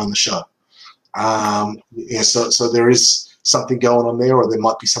wrestle later on in the show. So there is something going on there, or there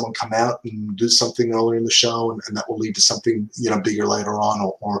might be someone come out and do something earlier in the show, and that will lead to something bigger later on,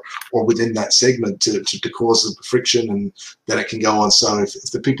 or within that segment to cause the friction, and then it can go on. So if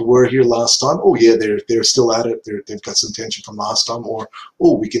the people were here last time, oh yeah, they're still at it, they've got some tension from last time, or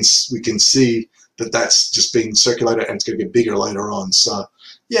oh, we can see that's just being circulated and it's going to get bigger later on. So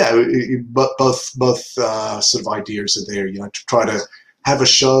yeah, both sort of ideas are there, to try to have a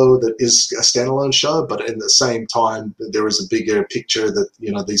show that is a standalone show, but in the same time, there is a bigger picture that,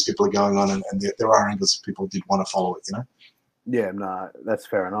 these people are going on, and there are angles that people did want to follow it, Yeah, no, that's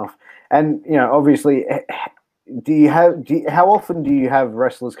fair enough. And, obviously, how often do you have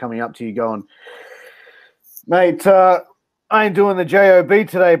wrestlers coming up to you going, mate, I ain't doing the JOB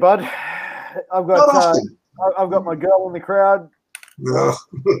today, bud. I've got I've got my girl in the crowd. No.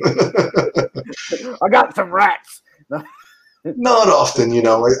 I got some rats. Not often, you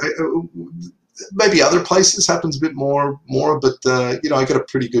know. Maybe other places happens a bit more, but you know, I got a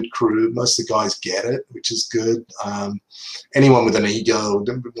pretty good crew. Most of the guys get it, which is good. Anyone with an ego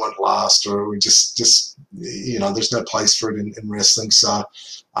won't last, or we just you know, there's no place for it in wrestling. So,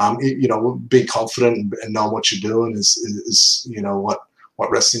 you know, being confident and knowing what you're doing is you know what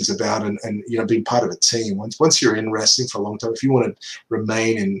wrestling's about, and you know, being part of a team. Once you're in wrestling for a long time, if you want to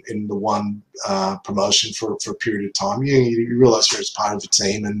remain in the one promotion for a period of time, you realize you're as part of a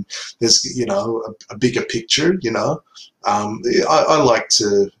team, and there's, you know, a bigger picture. You know, I like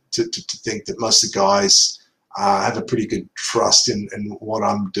to think that most of the guys have a pretty good trust in what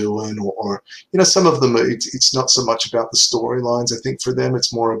I'm doing, or you know, some of them it's not so much about the storylines. I think for them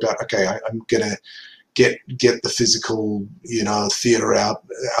it's more about, okay, I'm gonna get the physical, you know, theater out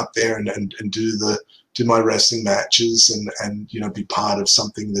there and do my wrestling matches, and you know, be part of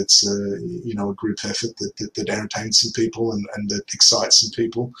something that's you know, a group effort that entertains some people and that excites some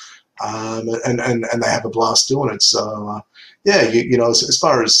people, and they have a blast doing it. So yeah, you know, as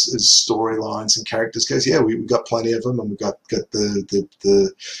far as storylines and characters goes, yeah, we got plenty of them, and we got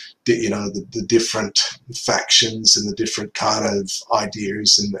the you know, the different factions and the different kind of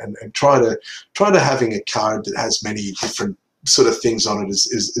ideas, and try to having a card that has many different sort of things on it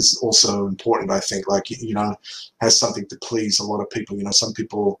is also important. I think, like, you know, has something to please a lot of people. You know, some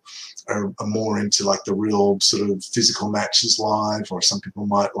people are more into like the real sort of physical matches live, or some people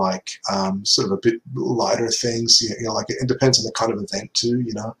might like sort of a bit lighter things. You know, like it depends on the kind of event too.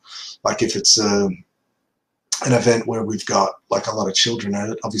 You know, like if it's an event where we've got like a lot of children at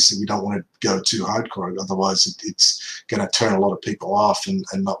it, obviously we don't want to go too hardcore, otherwise it's going to turn a lot of people off and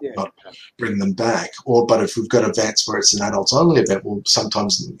not bring them back. But if we've got events where it's an adults only event, we'll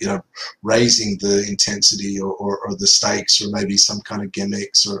sometimes, you know, raising the intensity or the stakes, or maybe some kind of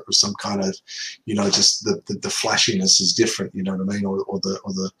gimmicks, or some kind of, you know, just the flashiness is different, you know what I mean, or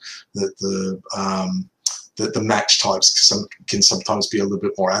the match types can sometimes be a little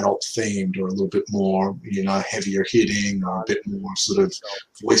bit more adult themed, or a little bit more, you know, heavier hitting, or a bit more sort of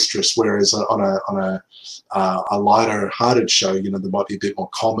boisterous. Whereas on a lighter hearted show, you know, there might be a bit more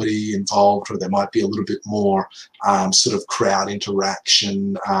comedy involved, or there might be a little bit more sort of crowd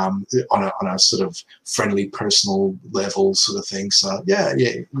interaction on a sort of friendly, personal level sort of thing. So yeah,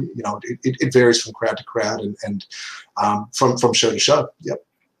 you know, it varies from crowd to crowd, and from show to show. Yep.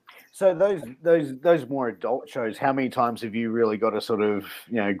 So those more adult shows, how many times have you really got to sort of,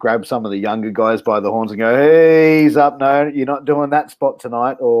 you know, grab some of the younger guys by the horns and go, hey, he's up, no, you're not doing that spot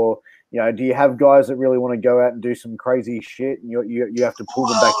tonight? Or, you know, do you have guys that really want to go out and do some crazy shit, and you have to pull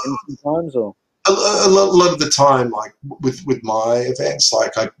them back in sometimes? Or a lot of the time, like with my events,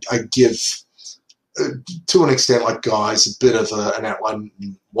 like I give to an extent, like, guys a bit of an outline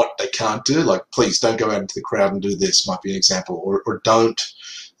what they can't do. Like, please don't go out into the crowd and do this, might be an example, or don't,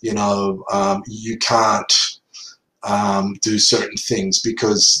 you know, you can't do certain things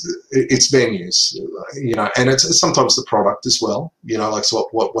because it's venues, you know, and it's sometimes the product as well, you know, like, so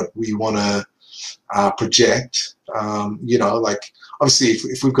what we want to project, you know, like, obviously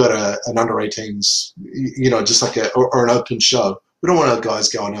if we've got an under 18s, you know, just like or an open show, we don't want our guys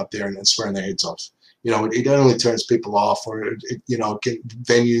going out there and swearing their heads off. You know, it only turns people off, or you know,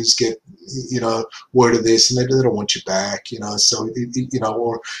 venues get, you know, word of this, and they don't want you back, you know. So you know,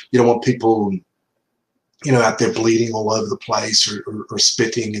 or you don't want people, you know, out there bleeding all over the place, or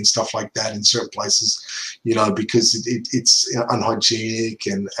spitting and stuff like that in certain places, you know, because it's unhygienic,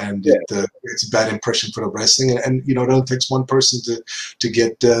 and it's a bad impression for the wrestling, and you know, it only takes one person to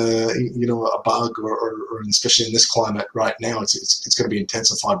get you know, a bug, or especially in this climate right now, it's going to be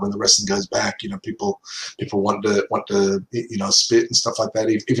intensified when the wrestling goes back. You know, people want to you know, spit and stuff like that,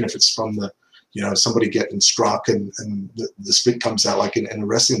 even if it's from the, you know, somebody getting struck and the spit comes out, like in a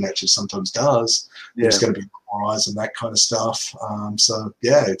wrestling match, it sometimes does. Yeah. There's going to be more eyes and that kind of stuff. So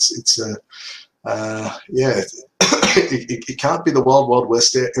yeah, it's yeah, it can't be the wild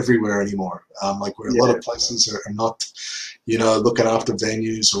west everywhere anymore. Like, where a lot of places are not, you know, looking after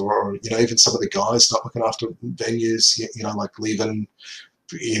venues, or you know, even some of the guys not looking after venues. You know, like leaving,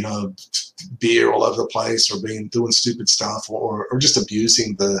 you know, beer all over the place, or doing stupid stuff, or just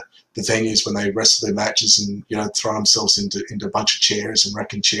abusing the the venues when they wrestle their matches and, you know, throw themselves into a bunch of chairs and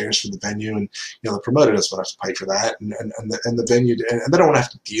wrecking chairs for the venue. And, you know, the promoter doesn't have to pay for that. And the venue, and they don't want to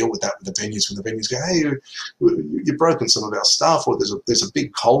have to deal with that with the venues when the venues go, hey, you've broken some of our stuff, or there's a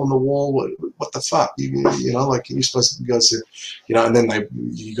big hole in the wall. What the fuck? You know, like, you're supposed to go to, you know, and then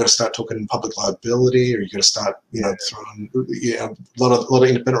you got to start talking public liability, or you got to start, you know, throwing, you know, a lot of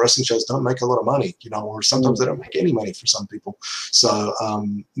independent wrestling shows don't make a lot of money, you know, or sometimes they don't make any money for some people. So,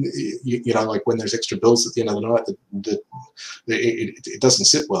 you know, like when there's extra bills at the end of the night, it doesn't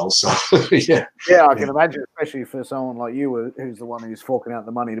sit well. So, yeah. Yeah, I can imagine, especially for someone like you, who's the one who's forking out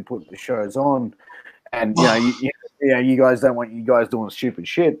the money to put the shows on. And, you know, you guys don't want you guys doing stupid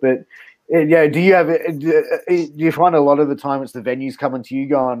shit. But, yeah, do you find a lot of the time it's the venues coming to you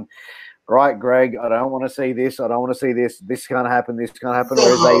going, right, Greg, I don't want to see this. I don't want to see this. This can't happen. This can't happen. Or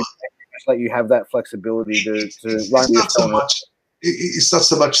is they just let you have that flexibility to run your show? It's not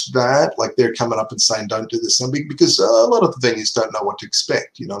so much that, like, they're coming up and saying, don't do this, because a lot of the venues don't know what to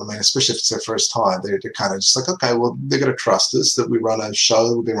expect, you know what I mean? Especially if it's their first time. They're kind of just like, okay, well, they're going to trust us that we run a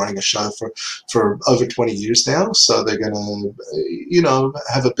show. We've been running a show for over 20 years now, so they're going to, you know,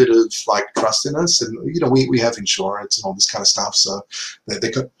 have a bit of, like, trust in us. And, you know, we have insurance and all this kind of stuff, so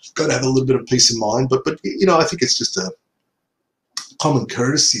they're going to have a little bit of peace of mind. But you know, I think it's just a common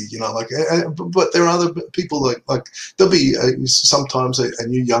courtesy, you know, like, but there are other people like there'll be sometimes a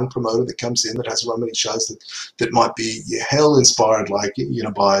new young promoter that comes in that has run many shows that might be hell inspired, like, you know,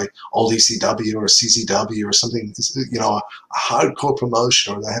 by old ECW or CZW or something, you know, a hardcore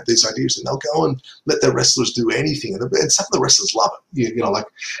promotion, or they have these ideas and they'll go and let their wrestlers do anything, and some of the wrestlers love it, you know, like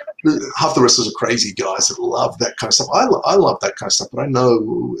half the wrestlers are crazy guys that love that kind of stuff. I love that kind of stuff, but I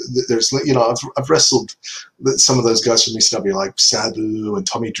know that there's, you know, I've wrestled some of those guys from ECW, like Sabu and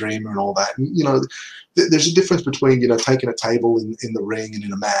Tommy Dreamer and all that. And, you know, there's a difference between, you know, taking a table in the ring and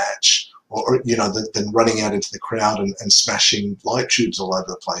in a match, or you know, than running out into the crowd and smashing light tubes all over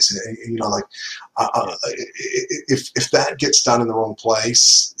the place. And you know, like, if that gets done in the wrong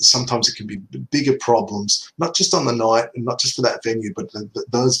place, sometimes it can be bigger problems, not just on the night and not just for that venue, but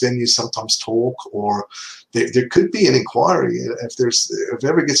those venues sometimes talk, or there could be an inquiry. If it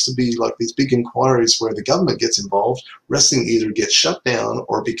ever gets to be like these big inquiries where the government gets involved, wrestling either gets shut down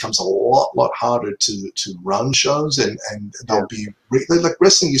or it becomes a lot harder to run shows, and they'll be like,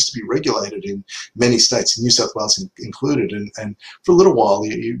 wrestling used to be regulated in many states, New South Wales included, and for a little while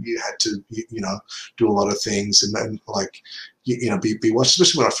you had to, you know, do a lot of things and then, like, you know, be watched,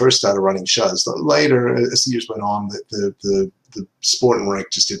 especially when I first started running shows. Later, as the years went on, the sport and rec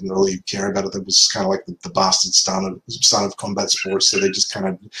just didn't really care about it. It was kind of like the bastard son of combat sports, so they just kind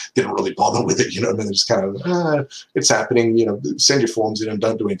of didn't really bother with it, you know. I mean, they're just kind of, it's happening, you know, send your forms in and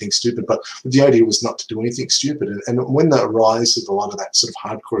don't do anything stupid. But the idea was not to do anything stupid. And when the rise of a lot of that sort of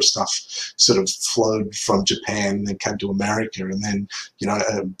hardcore stuff sort of flowed from Japan and then came to America, and then, you know,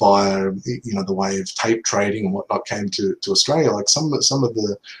 by, you know, the way of tape trading and whatnot came to Australia, like some of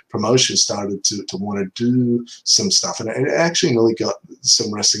the promotions started to want to do some stuff, and it actually nearly got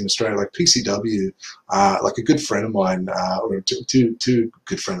some wrestling in Australia, like PCW, like a good friend of mine, or two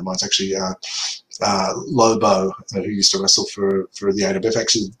good friends of mine, actually, Lobo, who used to wrestle for the AWF.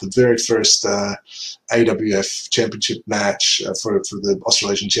 Actually, the very first AWF championship match for the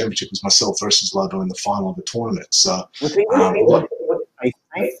Australasian Championship was myself versus Lobo in the final of the tournament. So,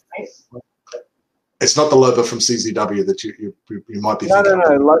 it's not the Lobo from CZW that you might be thinking.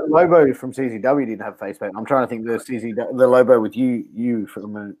 No. Lobo from CZW didn't have face paint. I'm trying to think the Lobo with you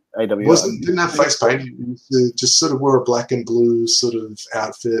from AWF. Didn't have face paint. He just sort of wore a black and blue sort of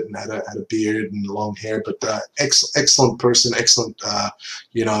outfit and had a beard and long hair. But excellent person, excellent,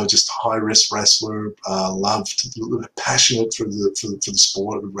 you know, just high risk wrestler. Loved, passionate for the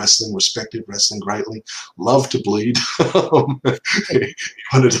sport of wrestling. Respected wrestling greatly. Loved to bleed. He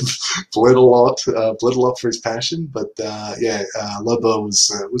wanted to bleed a lot. Bled a lot for his passion, but Lobo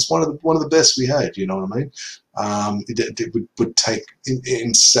was one of the best we had. You know what I mean? It would take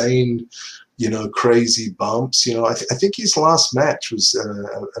insane, you know, crazy bumps. You know, I think his last match was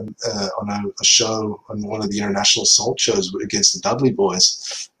on a show on one of the international assault shows against the Dudley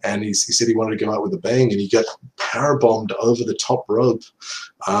Boys, and he said he wanted to go out with a bang, and he got power bombed over the top rope,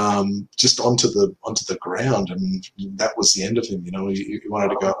 just onto the ground, and that was the end of him. You know, he wanted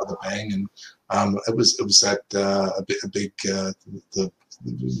to go out with a bang, and it was at a big the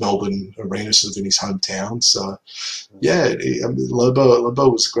Melbourne arena, sort of in his hometown. So yeah, Lobo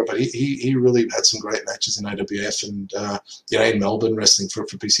was great, but he really had some great matches in AWF, and you know, in Melbourne wrestling for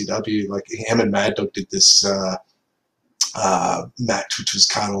PCW. Like him and Mad Dog did this match, which was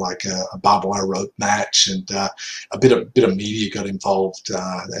kind of like a barbed wire rope match, and a bit of media got involved,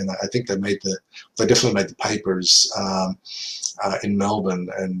 and I think they definitely made the papers in Melbourne,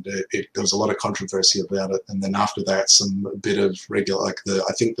 and there was a lot of controversy about it. And then after that, a bit of regular, like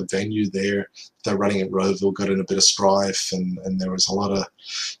I think the venue there they're running at Rowville got in a bit of strife, and there was a lot of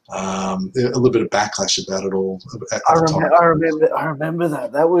a little bit of backlash about it all at the time. I remember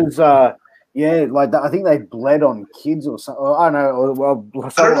that. That was yeah, like that. I think they bled on kids or something. I don't know. Well,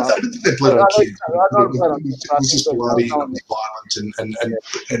 I don't think they bled on kids. It was just bloody and it was violent,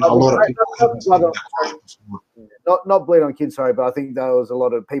 and a lot of people haven't seen that fight before. Not bleed on kids, sorry, but I think there was a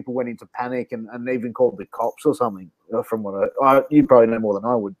lot of people went into panic and even called the cops or something. From what you probably know more than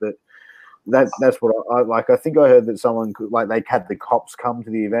I would, but that's what I like. I think I heard that someone they had the cops come to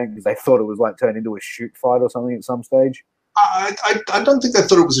the event because they thought it was like turned into a shoot fight or something at some stage. I don't think I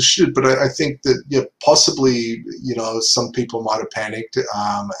thought it was a shoot, but I think that possibly some people might have panicked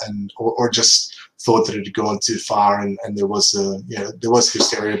or just thought that it had gone too far, and there was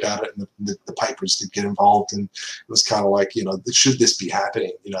hysteria about it, and the papers did get involved, and it was kind of like should this be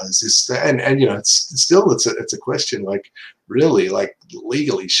happening? Is this and it's a question, like, really, like,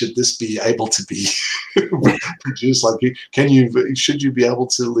 legally, should this be able to be produced? Like, should you be able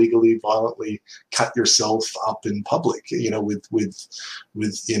to legally, violently cut yourself up in public, with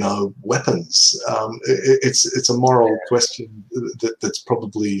weapons? It's a moral question that's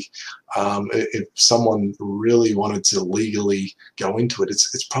probably, if someone really wanted to legally go into it,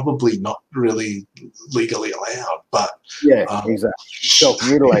 it's probably not really legally allowed. But yeah, exactly,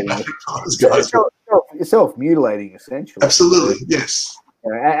 self-mutilating. Self-mutilating, essentially. Absolutely, yes.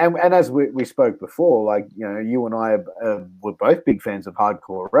 And as we spoke before, like, you and I were both big fans of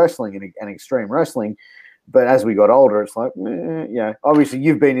hardcore wrestling and extreme wrestling, but as we got older, it's like, obviously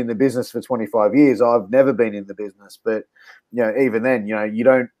you've been in the business for 25 years. I've never been in the business, but even then, you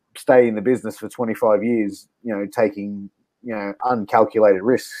don't stay in the business for 25 years, taking uncalculated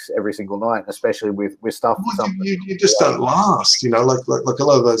risks every single night, especially with stuff. Well, you just don't last, like a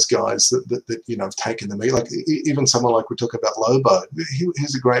lot of those guys that have taken the meat. Like even someone like we talk about Lobo,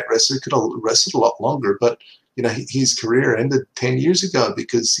 he's a great wrestler. He could have wrestled a lot longer, but his career ended 10 years ago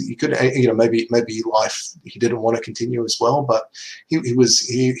because he could, maybe life, he didn't want to continue as well, but he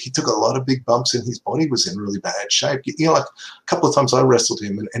took a lot of big bumps and his body was in really bad shape. Like a couple of times I wrestled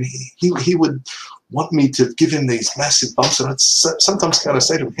him, and he would want me to give him these massive bumps, and I'd sometimes kind of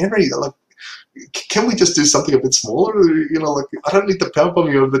say to him, Henry, like, can we just do something a bit smaller? Like, I don't need to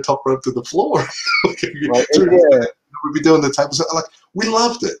powerbomb you over the top rope to the floor. We'd be doing the tables. Like, we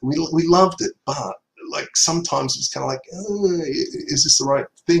loved it. We loved it, but like sometimes it's kind of like, is this the right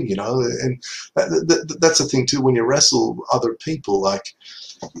thing? And that's the thing too. When you wrestle other people, like,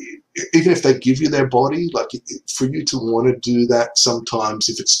 even if they give you their body, like, for you to want to do that, sometimes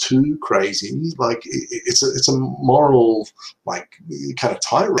if it's too crazy, like, it's a moral, like, kind of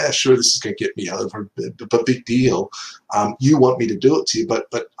tightrope. Yeah, sure, this is going to get me over, but big deal. You want me to do it to you, but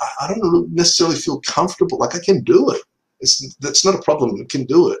I don't necessarily feel comfortable. Like, I can do it. That's not a problem. I can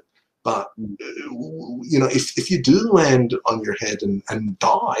do it. But if you do land on your head and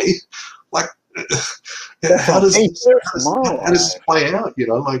die, like, how does this play out? It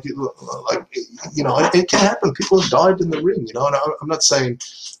can happen. People have died in the ring. And I'm not saying,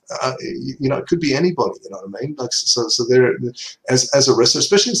 it could be anybody. You know what I mean? Like, so there, as a wrestler,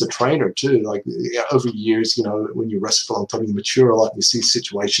 especially as a trainer too. Like, over years, when you wrestle for a long time, you mature a lot. And you see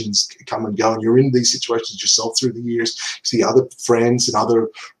situations come and go, and you're in these situations yourself through the years. You see other friends and other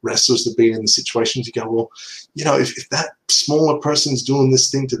wrestlers that be in the situations. You go, well, if that smaller person's doing this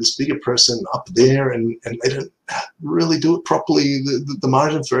thing to this bigger person up there, and they don't really do it properly, the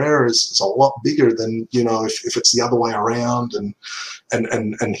margin for error is a lot bigger than if it's the other way around, and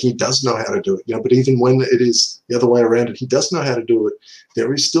he does know how to do it. But even when it is the other way around and he does know how to do it,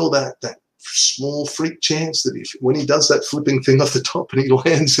 there is still that small freak chance that when he does that flipping thing off the top and he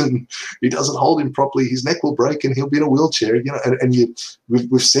lands and he doesn't hold him properly, his neck will break and he'll be in a wheelchair.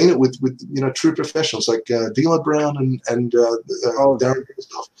 We've seen it with true professionals like D'Lo Brown and Darren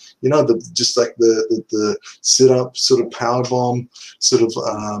Christoph. Just like the sit up sort of power bomb, sort of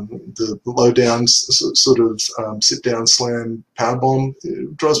the low down sort of sit down slam power bomb.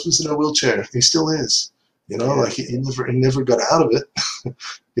 Droz was in a wheelchair. He still is. Like he never got out of it.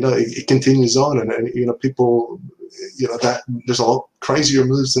 It continues on, and people, that there's a lot crazier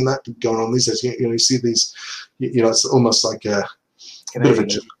moves than that going on these days. You see these, it's almost like a bit of a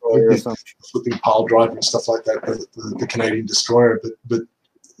joke, flipping pile driver and stuff like that, the Canadian destroyer. But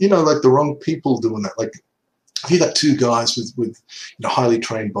like the wrong people doing that. Like if you got two guys with highly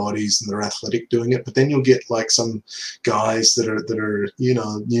trained bodies and they're athletic doing it, but then you'll get like some guys that are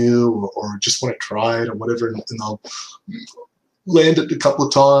new or just want to try it or whatever, and they'll land it a couple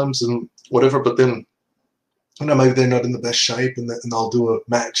of times and whatever, but then maybe they're not in the best shape, and they'll do a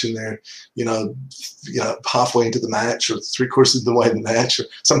match, and they're, halfway into the match or three-quarters of the way in the match, or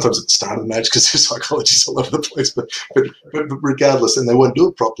sometimes at the start of the match because their psychology's all over the place. But regardless, and they won't do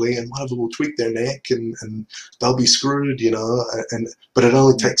it properly, and one of them will tweak their neck, and they'll be screwed, But it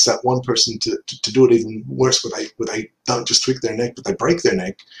only takes that one person to do it even worse, where they don't just tweak their neck, but they break their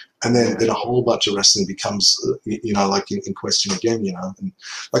neck. And then a whole bunch of wrestling becomes, like in question again, And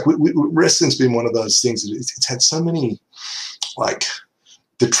like wrestling's been one of those things that it's had so many, like,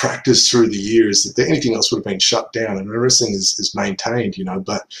 detractors through the years that anything else would have been shut down, and wrestling is maintained,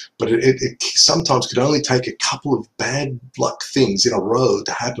 But it sometimes could only take a couple of bad luck things in a row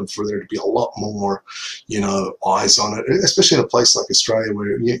to happen for there to be a lot more, eyes on it, especially in a place like Australia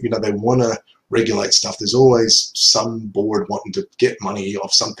where they want to regulate stuff. There's always some board wanting to get money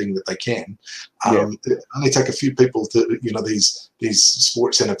off something that they can. It only take a few people to, these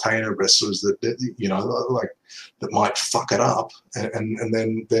sports entertainer wrestlers that that might fuck it up, and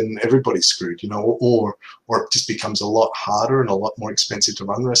then everybody's screwed, or it just becomes a lot harder and a lot more expensive to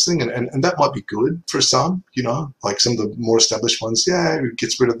run wrestling, and that might be good for some, like some of the more established ones. It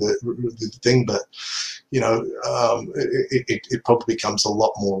gets rid of the thing, but it probably becomes a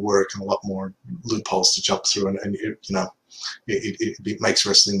lot more work and a lot more loopholes to jump through, and it makes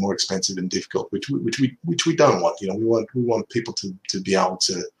wrestling more expensive and difficult, which we don't want. We want people to be able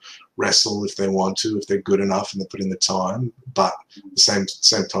to wrestle if they want to, if they're good enough and they put in the time. But at the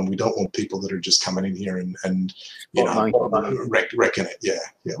same time, we don't want people that are just coming in here and wrecking it. Yeah.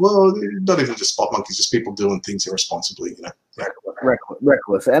 Well, not even just spot monkeys, just people doing things irresponsibly.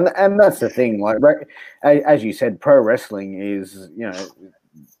 Reckless, and that's the thing. Like, as you said, pro wrestling is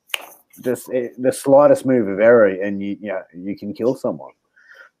just the slightest move of error, and you can kill someone.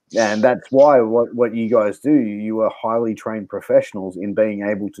 And that's why what you guys do, you are highly trained professionals in being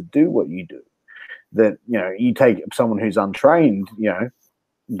able to do what you do. That you take someone who's untrained,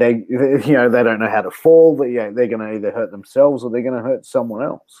 they don't know how to fall. They're going to either hurt themselves or they're going to hurt someone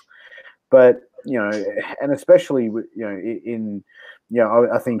else. But and especially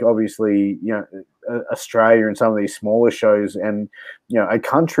I think obviously Australia and some of these smaller shows, and a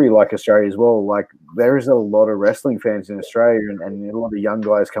country like Australia as well, like there is a lot of wrestling fans in Australia, and a lot of young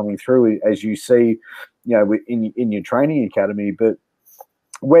guys coming through, as you see in your training academy. But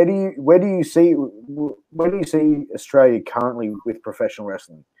where do you see Australia currently with professional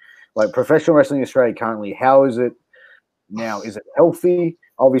wrestling? Like professional wrestling in Australia currently, how is it now? Is it healthy?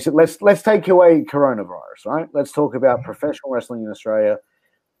 Obviously, let's take away coronavirus, right? Let's talk about professional wrestling in Australia.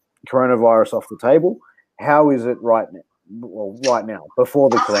 Coronavirus off the table. How is it right now? Well, right now, before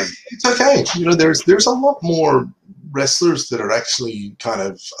the corona. It's okay. There's a lot more wrestlers that are actually kind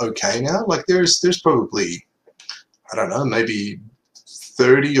of okay now. Like there's probably, I don't know, maybe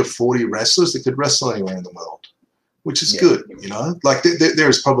 30 or 40 wrestlers that could wrestle anywhere in the world, which is good. Like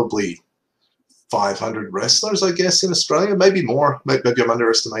there's probably 500 wrestlers, I guess, in Australia, maybe more. Maybe I'm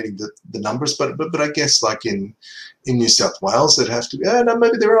underestimating the numbers, but I guess like in New South Wales, it'd have to be. No,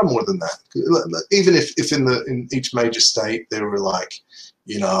 maybe there are more than that. Even if in each major state there were like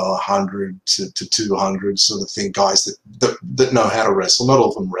 100 to 200 sort of thing, guys that know how to wrestle. Not all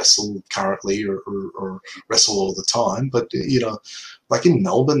of them wrestle currently or wrestle all the time, but like in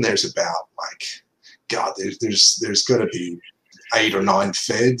Melbourne, there's about there's got to be 8 or 9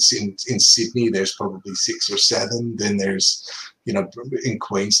 feds. In Sydney, there's probably 6 or 7. Then there's, in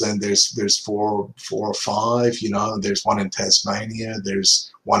Queensland, there's 4 or 5. There's one in Tasmania.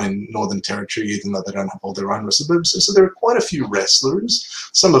 There's one in Northern Territory, even though they don't have all their own wrestlers. So there are quite a few wrestlers.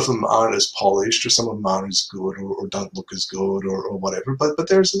 Some of them aren't as polished, or some of them aren't as good, or don't look as good, or whatever. But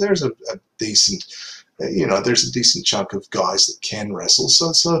there's a decent, there's a decent chunk of guys that can wrestle.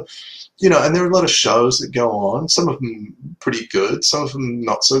 So. And there are a lot of shows that go on, some of them pretty good, some of them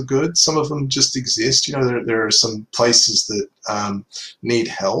not so good, some of them just exist. There are some places that need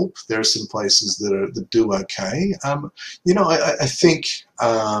help. There are some places that do okay. I think,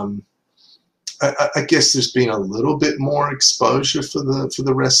 I guess there's been a little bit more exposure for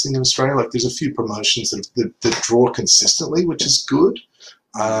the wrestling in Australia. Like there's a few promotions that draw consistently, which is good.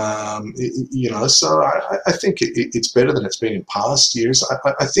 So I think it's better than it's been in past years.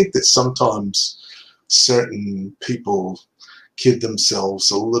 I think that sometimes certain people kid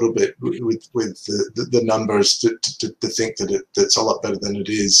themselves a little bit with the numbers to think that it's a lot better than it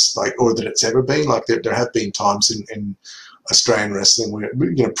is, like, or that it's ever been. Like there have been times in Australian wrestling where,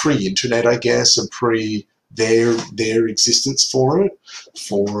 pre-internet, I guess, and pre their existence for it,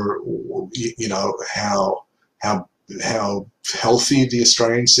 for how healthy the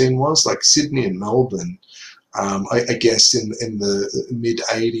Australian scene was, like Sydney and Melbourne. I guess in the mid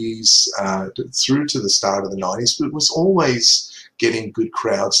 80s through to the start of the 90s, but it was always getting good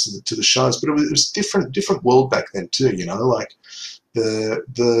crowds to the shows. But it was different world back then too. Like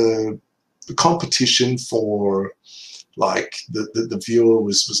the competition for like the viewer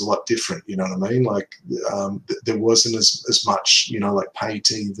was a lot different, you know what I mean? Like there wasn't as much, like pay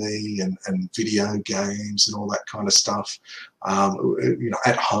TV and video games and all that kind of stuff.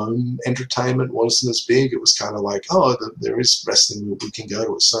 At home entertainment wasn't as big. It was kind of like, oh, there is wrestling, we can go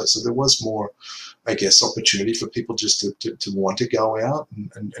to it. So there was more, I guess, opportunity for people just to want to go out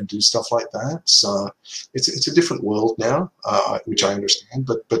and do stuff like that. So it's a different world now, which I understand.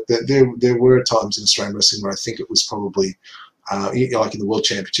 But there were times in Australian wrestling where I think it was probably like in the World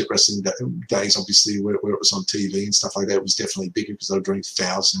Championship Wrestling days, obviously, where it was on TV and stuff like that, it was definitely bigger because they were doing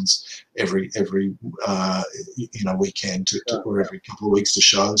thousands every weekend or every couple of weeks to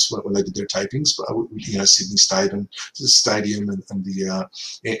shows when they did their tapings. But Sydney Stadium and the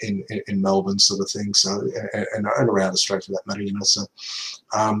in Melbourne sort of thing. So and around Australia for that matter, So.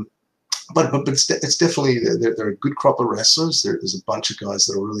 But it's definitely they're a good crop of wrestlers. There's a bunch of guys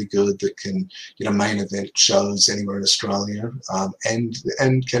that are really good that can main event shows anywhere in Australia,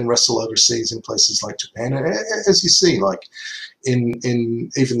 and can wrestle overseas in places like Japan. And as you see, like in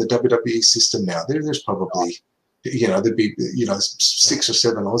even the WWE system now, there's probably there'd be 6 or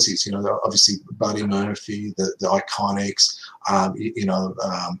 7 Aussies. Obviously Buddy Murphy, the Iconics,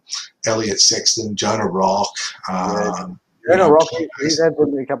 Elliot Sexton, Jonah Rock. He's had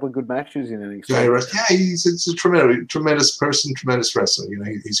a couple of good matches in NXT. Yeah, he's a tremendous person, tremendous wrestler.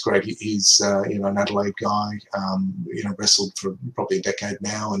 He's great. He's an Adelaide guy. Wrestled for probably a decade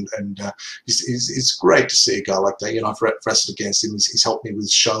now, and it's great to see a guy like that. I've wrestled against him. He's helped me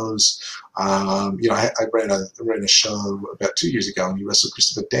with shows. I ran a show about 2 years ago, and he wrestled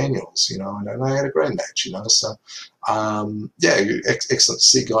Christopher Daniels. And I had a great match. So. Excellent to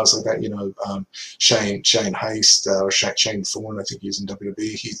see guys like that. Shane Haste or Shane Thorne, I think he's in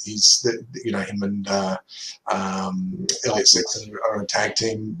WWE. He's him and Elliot Sexton are a tag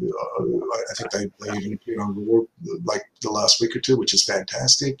team. I think they even appeared on Raw like the last week or two, which is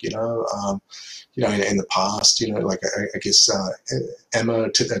fantastic. In the past, like I guess Emma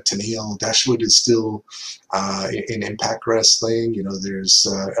Tennille Dashwood is still in Impact Wrestling. There's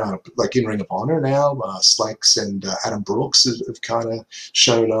like in Ring of Honor now, Slakes and Adam Brooks have kind of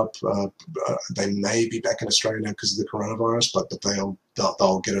shown up. They may be back in Australia now because of the coronavirus, but they'll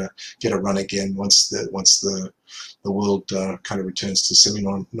get a run again once the world kind of returns to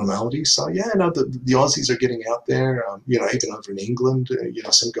semi-normality. So the Aussies are getting out there. Even over in England,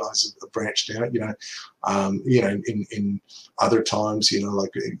 some guys have branched out. In other times,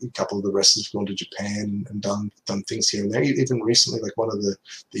 like a couple of the wrestlers have gone to Japan and done things here and there. Even recently, like one of the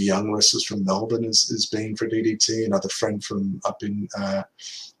young wrestlers from Melbourne has been for DDT. Another friend from up in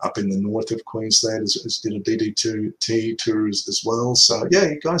the north of Queensland has did a DDT tour as well. So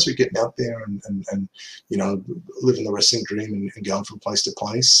you guys are getting out there and living the wrestling dream and going from place to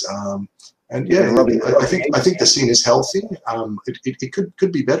place. I think the scene is healthy. It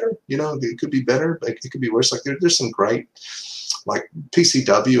could be better. It could be better. It could be worse. Like there's some great, like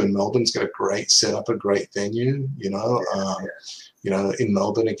PCW in Melbourne's got a great setup, a great venue. In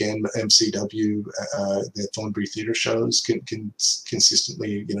Melbourne again, MCW, their Thornbury Theatre shows can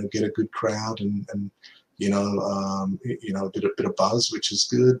consistently get a good crowd and a bit of buzz, which is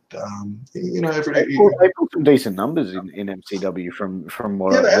good. They put some decent numbers in MCW from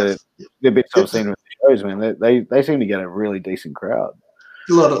what the bits I've seen with the shows. Man, they seem to get a really decent crowd.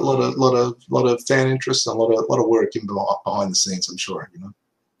 A lot of fan interest and a lot of work behind the scenes, I'm sure.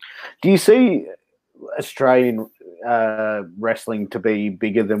 Do you see Australian wrestling to be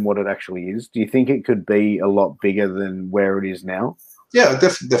bigger than what it actually is? Do you think it could be a lot bigger than where it is now? Yeah,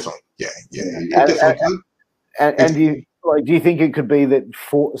 definitely. Yeah, it definitely could. And do you think it could be that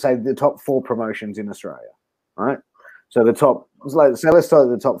the top 4 promotions in Australia, right? So let's start at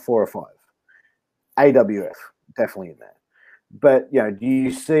the top 4 or 5. AWF definitely in there, but do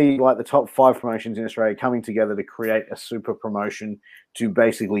you see like the top 5 promotions in Australia coming together to create a super promotion to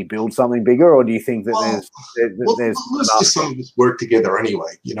basically build something bigger, or do you think that there's mostly some of us work together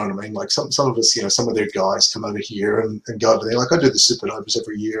anyway. You know what I mean? Like some of us, you know, some of their guys come over here and go over there. Like I do the Supernovas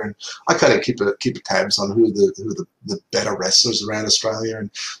every year, and I kind of keep a tabs on who the better wrestlers around Australia. And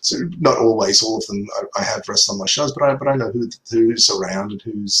so not always all of them I have wrestled on my shows, but I know who's around and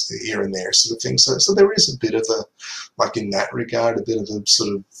who's here and there sort of thing. So there is a bit of a, like in that regard, a bit of a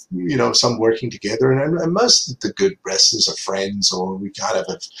sort of, you know, some working together, and most of the good wrestlers are friends, or we kind of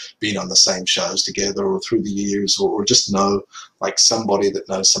have been on the same shows together or through the years, or just know like somebody that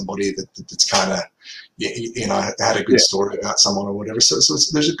knows somebody that's kind of, you know, had a good story about someone or whatever. So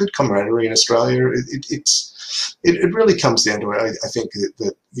there's a good camaraderie in Australia. It really comes down to it. I think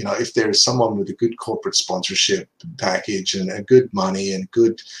that, you know, if there's someone with a good corporate sponsorship package and a good money and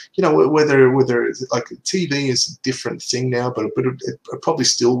good, you know, whether like TV is a different thing now, but it probably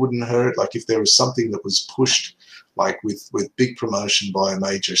still wouldn't hurt. Like if there was something that was pushed, like with big promotion by a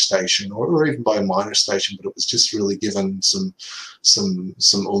major station or even by a minor station, but it was just really given some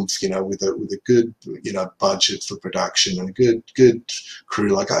oomph, you know, with a good, you know, budget for production and a good crew.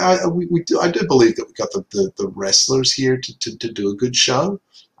 Like I do believe that we got the wrestlers here to do a good show.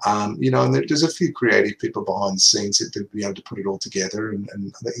 You know, and there's a few creative people behind the scenes that be able to put it all together, and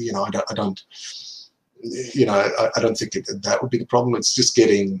you know, I don't you know, I don't think that would be the problem. It's just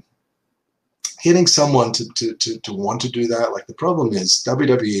getting someone to want to do that. Like the problem is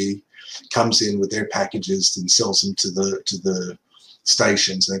WWE comes in with their packages and sells them to the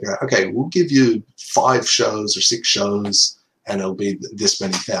stations, and they go, okay, we'll give you 5 shows or 6 shows, and it'll be this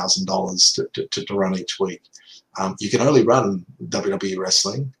many $1,000 to run each week. You can only run WWE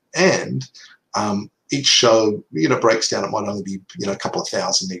wrestling, and each show, you know, breaks down. It might only be, you know, a couple of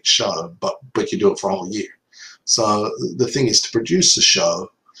thousand each show, but you do it for a whole year. So the thing is to produce a show.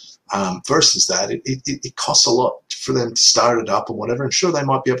 Versus that, it costs a lot for them to start it up or whatever. And sure, they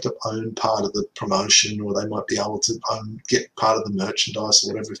might be able to own part of the promotion, or they might be able to get part of the merchandise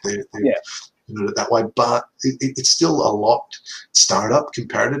or whatever if they're doing it that way. But it's still a lot startup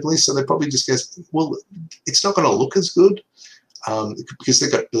comparatively. So they probably just guess, well, it's not going to look as good because they've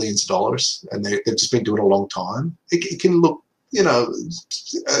got billions of dollars and they've just been doing it a long time. It can look, you know,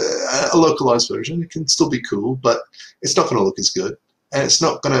 a localized version. It can still be cool, but it's not going to look as good. And it's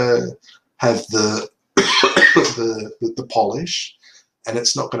not going to have the polish, and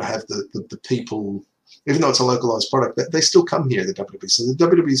it's not going to have the people. Even though it's a localized product, they still come here. The WWE, so the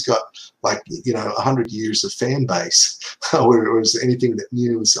WWE's got, like, you know, 100 years of fan base. Whereas anything that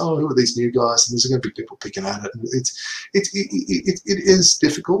new is, oh, who are these new guys? And there's going to be people picking at it. And it is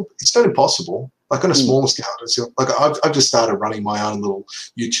difficult. It's not impossible. Like on a smaller scale, like I've just started running my own little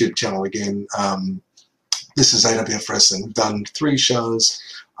YouTube channel again. This is AWF Wrestling. We've done 3 shows.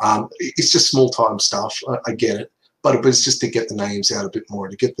 It's just small time stuff. I get it, but it's just to get the names out a bit more,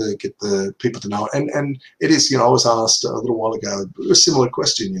 to get the people to know it. And it is, you know, I was asked a little while ago a similar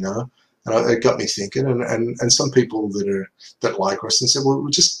question, you know, and it got me thinking. And some people that like wrestling said, well, we'll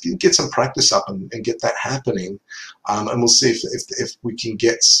just get some practice up and get that happening, and we'll see if we can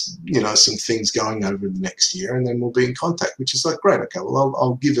get, you know, some things going over the next year, and then we'll be in contact. Which is like, great, okay, well,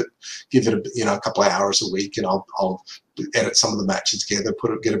 I'll give it a, you know, a couple of hours a week, and I'll edit some of the matches together,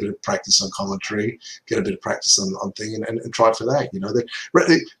 get a bit of practice on commentary, get a bit of practice on thing, and try for that. You know,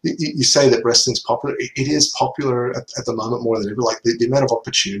 you say that wrestling's popular. It is popular at the moment more than ever. Like the amount of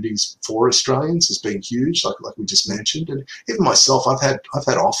opportunities for Australians has been huge, like we just mentioned. And even myself, I've had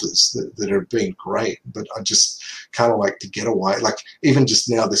offers that have been great, but I just kind of like to get away. Like even just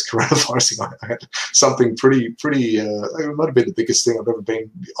now, this coronavirus thing, I had something pretty. It might have been the biggest thing I've ever been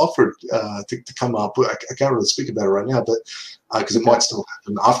offered to come up. I can't really speak about it right now, but because it might still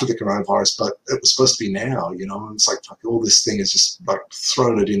happen after the coronavirus, but it was supposed to be now, you know. And it's like all this thing is just like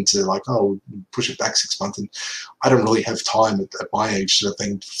thrown it into like, oh, push it back 6 months, and I don't really have time at my age sort of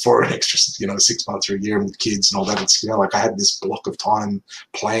thing for an extra, you know, 6 months or a year with kids and all that. It's, you know, like I had this block of time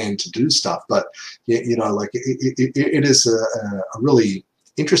planned to do stuff, but you know, like it is a really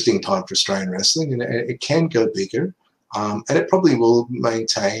interesting time for Australian wrestling, and it can go bigger. And it probably will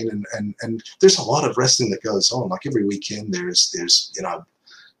maintain, and there's a lot of wrestling that goes on. Like every weekend, there's you know,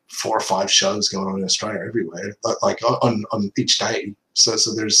 4 or 5 shows going on in Australia everywhere, like on each day. So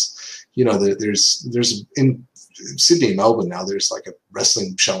there's, you know, there's in Sydney and Melbourne now, there's like a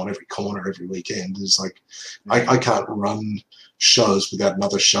wrestling show on every corner every weekend. There's like I can't run shows without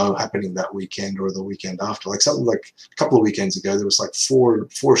another show happening that weekend or the weekend after. Like something like a couple of weekends ago, there was like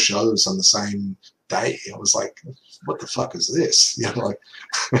four shows on the same day. I was like, what the fuck is this? You know,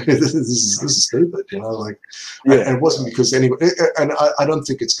 like this is stupid. You know, like, and it wasn't because anybody. And I don't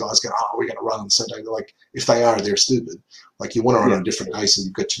think it's guys going, oh, we're going to run on Sunday. Like, if they are, they're stupid. Like, you want to run on a different day, so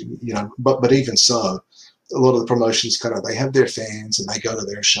you've got you know. But even so, a lot of the promotions kind of, they have their fans and they go to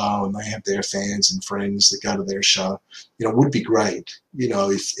their show, and they have their fans and friends that go to their show. You know, it would be great, you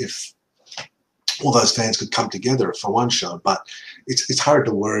know, if all those fans could come together for one show, but it's hard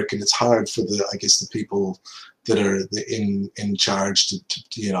to work, and it's hard for I guess the people that are in charge to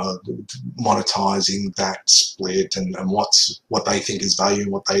you know, monetizing that split and what they think is value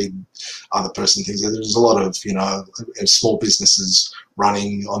and what the other person thinks. There's a lot of, you know, small businesses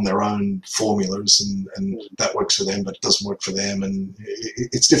running on their own formulas, and that works for them, but it doesn't work for them, and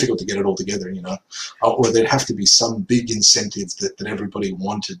it's difficult to get it all together, you know. Or there'd have to be some big incentive that everybody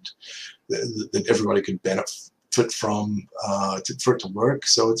wanted, that everybody could benefit from, for it to work.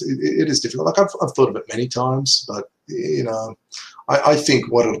 So it is difficult. Like, I've thought of it many times, but you know, I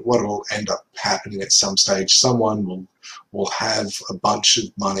think what'll end up happening at some stage, someone will have a bunch of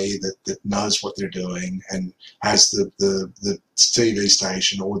money that knows what they're doing and has the TV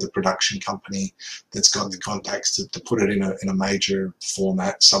station or the production company that's got the contacts to put it in a major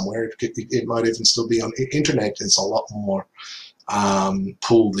format somewhere. It might even still be on internet. There's a lot more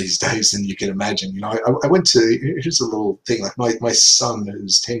pool these days than you can imagine. You know, I went to, here's a little thing, like my son,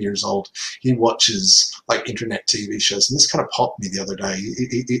 who's 10 years old, he watches like internet TV shows, and this kind of popped me the other day.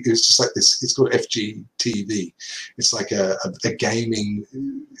 It was just like this, it's called FGTV. It's like a gaming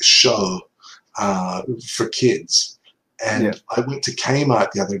show for kids. And I went to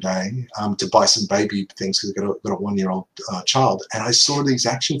Kmart the other day to buy some baby things, because I've got a 1-year-old child, and I saw these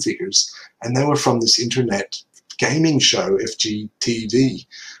action figures, and they were from this internet gaming show, FGTV.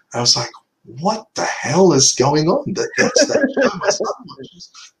 I was like, what the hell is going on? That's that show my son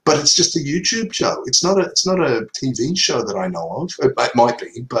watches. But it's just a YouTube show. It's not a TV show that I know of. It might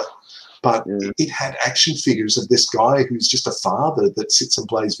be, but it had action figures of this guy who's just a father that sits and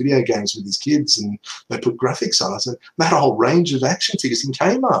plays video games with his kids, and they put graphics on it. And they had a whole range of action figures in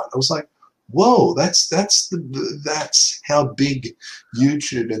Kmart. I was like, whoa, that's how big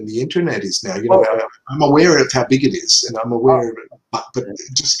YouTube and the internet is now. You know, I'm aware of how big it is, and I'm aware of it, but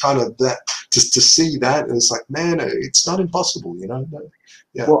just kind of that, just to see that, and it's like, man, it's not impossible, you know.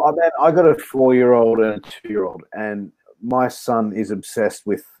 Yeah. Well, I got a 4-year-old and a 2-year-old, and my son is obsessed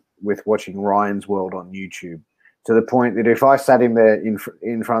with watching Ryan's World on YouTube, to the point that if I sat him there in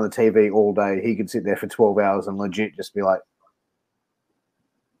front of the TV all day, he could sit there for 12 hours and legit just be like.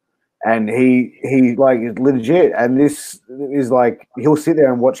 And he like is legit, and this is like, he'll sit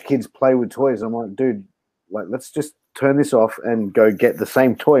there and watch kids play with toys. I'm like, dude, like, let's just turn this off and go get the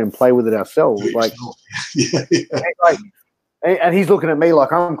same toy and play with it ourselves. Like, and he's looking at me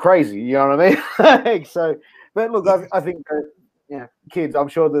like I'm crazy. You know what I mean? So, but look, I think that, kids. I'm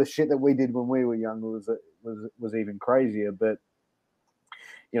sure the shit that we did when we were younger was even crazier. But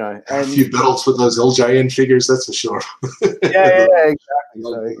you know, and a few battles with those LJN figures, that's for sure. Yeah, exactly.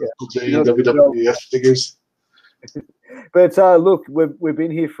 So, LJN, WWF figures. But look, we've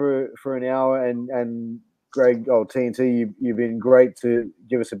been here for an hour, and Greg, TNT, you've been great to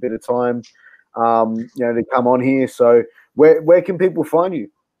give us a bit of time, you know, to come on here. So where can people find you?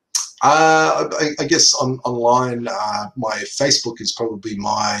 I guess online, my Facebook is probably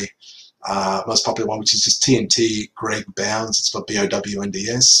my most popular one, which is just TNT Greg Bounds. It's got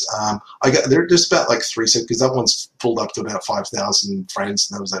BOWNDS. There's about like 3 because that one's pulled up to about 5,000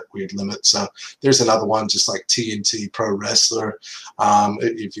 friends, and that was that weird limit. So there's another one just like TNT Pro Wrestler.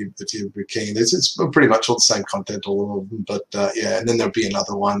 If you're keen, it's pretty much all the same content, all of them. But yeah, and then there'll be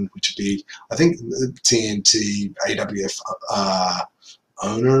another one which would be, I think, TNT AWF.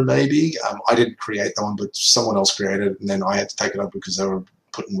 Owner, maybe. I didn't create that one, but someone else created it, and then I had to take it up because they were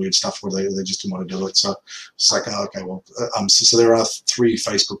putting weird stuff where they just didn't want to do it. So it's like, oh, okay, well, so there are 3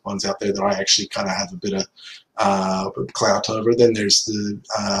 Facebook ones out there that I actually kind of have a bit of clout over. Then there's the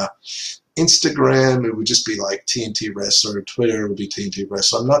Instagram, it would just be like TNT Wrestler. Twitter would be TNT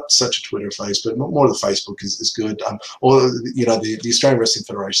Wrestler. I'm not such a Twitter face, but more the Facebook is good. Or, you know, the Australian Wrestling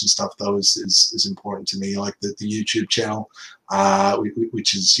Federation stuff, though, is important to me. Like the YouTube channel,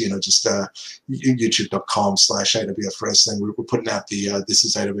 which is, you know, just youtube.com/AWF Wrestling. We're putting out the This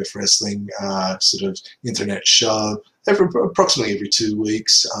is AWF Wrestling sort of internet show approximately every 2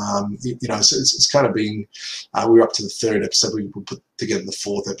 weeks. You know, so it's kind of been, we're up to the 3rd episode. We put to get the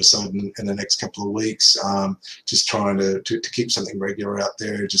 4th episode in the next couple of weeks. Just trying to keep something regular out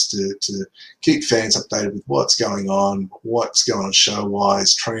there, just to keep fans updated with what's going on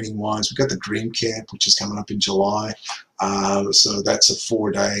show-wise, training-wise. We've got the Dream Camp, which is coming up in July. So that's a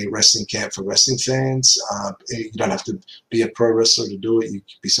 4-day wrestling camp for wrestling fans. You don't have to be a pro wrestler to do it. You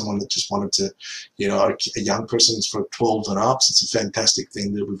could be someone that just wanted to, a young person is for 12 and up. So it's a fantastic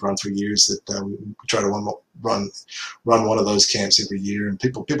thing that we've run for years, that we try to run one of those camps every year, and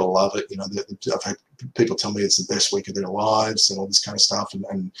people love it. I've had people tell me it's the best week of their lives and all this kind of stuff,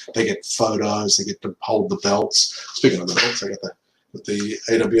 and they get photos, they get to hold the belts. Speaking of the belts, I got the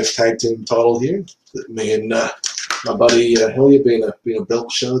AWF Tag Team title here that me and my buddy Hellier, being a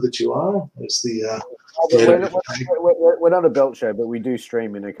belt show that you are, is the we're not a belt show, but we do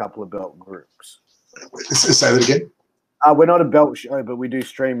stream in a couple of belt groups. Say that again. We're not a belt show, but we do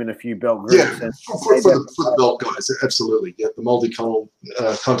stream in a a few belt groups. Yeah, for the belt guys, absolutely. Yeah, the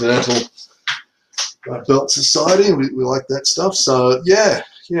multi-continental belt society. We like that stuff. So yeah.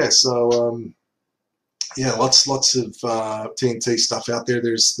 So lots of TNT stuff out there.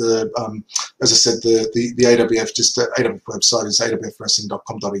 There's the as I said, the AWF, just the AWF website is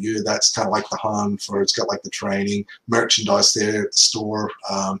awfwrestling.com.au. That's kind of like the home for, it's got like the training merchandise there at the store.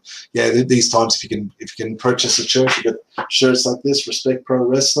 These times, if you can purchase a shirt, you got shirts like this, Respect Pro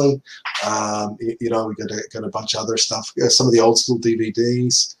Wrestling. We got a bunch of other stuff. Some of the old school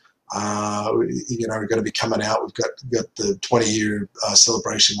DVDs. Are going to be coming out. We've got the 20-year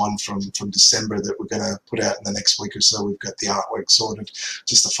celebration one from December that we're going to put out in the next week or so. We've got the artwork sorted,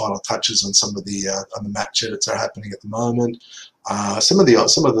 just the final touches on some of the on the match edits that are happening at the moment. Some of the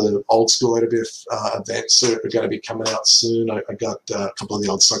old school AWF events are going to be coming out soon. I got a couple of the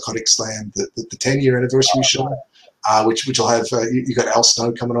old Psychotic Slam, the 10-year anniversary show. Which will have you got Al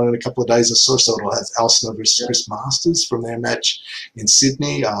Snow coming on in a couple of days or so it'll have Al Snow versus Chris Masters from their match in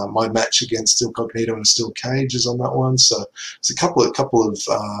Sydney. My match against Steel Cognito and Steel Cage is on that one. So it's a couple of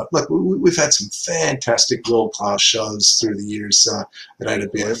we've had some fantastic world-class shows through the years at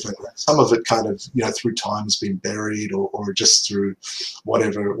AWF, and some of it kind of through time has been buried or just through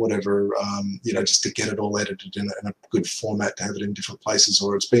whatever just to get it all edited in a good format to have it in different places,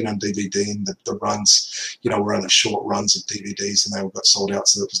 or it's been on DVD and the runs were on a short runs of DVDs and they all got sold out,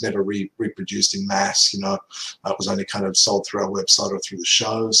 so it was never reproduced in mass. It was only kind of sold through our website or through the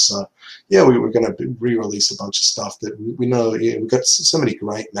shows. So yeah, we were going to re-release a bunch of stuff that we know. We've got so many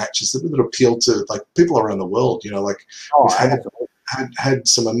great matches that appeal to like people around the world. We've had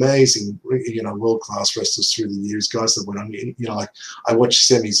some amazing, world-class wrestlers through the years, guys that went on, like I watched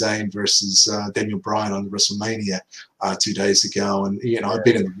Sami Zayn versus Daniel Bryan on the WrestleMania 2 days ago, and I've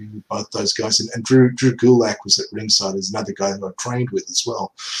been in the ring with both those guys, and Drew Gulak was at ringside as another guy who I trained with as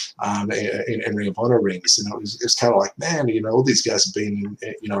well, in Ring of Honor rings, and it was kind of like, man, all these guys have been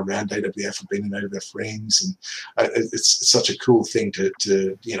around AWF, have been in AWF rings, and it's such a cool thing to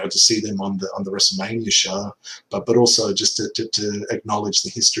see them on the WrestleMania show, but also just to acknowledge the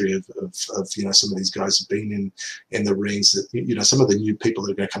history of some of these guys have been in the rings, that some of the new people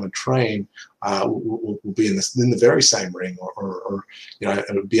that are going to come and train will be in the very same ring, or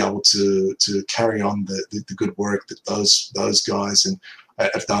be able to carry on the good work that those guys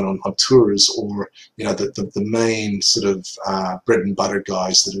have done on tours, or the main sort of bread and butter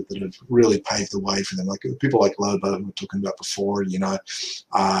guys that have really paved the way for them, like people like Lobo we were talking about before, Il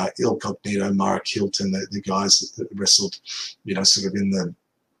Cognito, Mark Hilton, the guys that wrestled sort of in the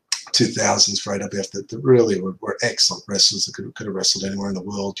 2000s for AWF that really were excellent wrestlers that could have wrestled anywhere in the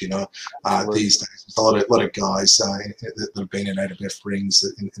world. These days, a lot of guys that have been in AWF rings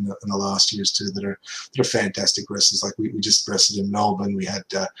in the last years too that are fantastic wrestlers. Like we just wrestled in Melbourne. We had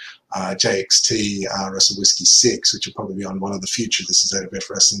JXT wrestle Whiskey 6, which will probably be on one of the future This Is AWF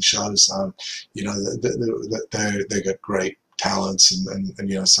Wrestling shows. They got great talents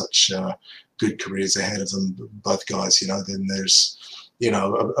and such good careers ahead of them, both guys. Then there's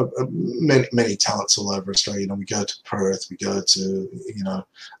many talents all over Australia. We go to Perth, we go to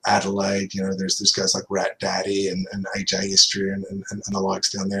Adelaide. There's guys like Rat Daddy and AJ Istria and the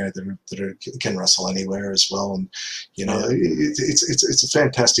likes down there that can wrestle anywhere as well. And it's a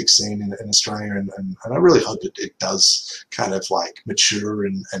fantastic scene in Australia, and I really hope it does kind of like mature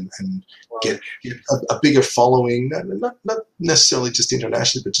and get a bigger following, not necessarily just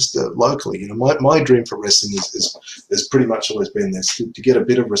internationally, but just locally. My dream for wrestling is pretty much always been this, to get a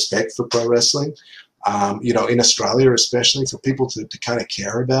bit of respect for pro wrestling, in Australia especially, for people to kind of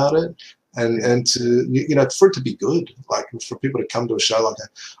care about it, and to for it to be good. Like for people to come to a show.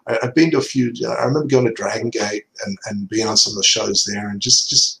 Like I've been to a few. I remember going to Dragon Gate and being on some of the shows there, and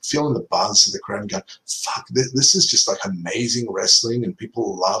just feeling the buzz of the crowd and going, "Fuck, this is just like amazing wrestling, and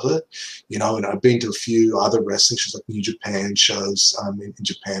people love it." You know, and I've been to a few other wrestling shows, like New Japan shows in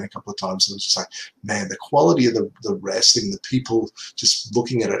Japan a couple of times. And it was just like, man, the quality of the wrestling, the people just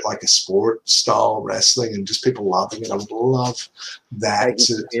looking at it like a sport style wrestling, and just people loving it. I would love that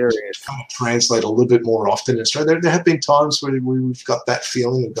to kind of translate a little bit more often in Australia. There have been times where we've got that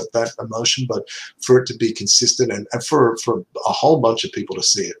feeling and got that emotion, but for it to be consistent and for a whole bunch of people to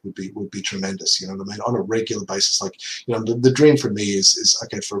see it would be tremendous. You know what I mean? On a regular basis, like, you know, the dream for me is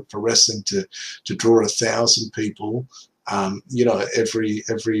okay, for wrestling to draw 1,000 people, you know, every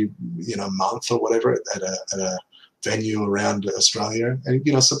you know, month or whatever at a venue around Australia. And,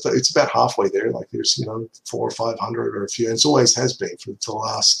 you know, so it's about halfway there. Like there's, you know, 400 or 500 or a few, and it always has been for the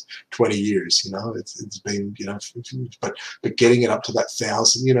last 20 years, you know. It's been, you know, but getting it up to that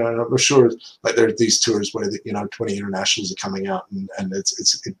 1,000, you know, and I'm sure like there are these tours where, you know, 20 internationals are coming out, and it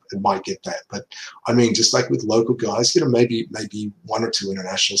might get that. But I mean, just like with local guys, you know, maybe 1 or 2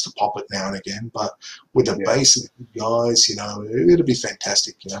 internationals to pop it now and again, but with a base of guys, you know, it'll be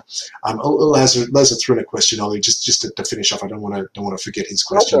fantastic, you know. Lazar threw in a question, Ollie, just to finish off. I don't want to forget his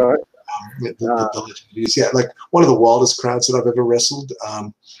question. Right. The legend is, yeah, like one of the wildest crowds that I've ever wrestled.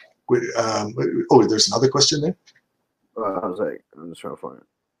 Oh, there's another question there. I'm just trying to find it.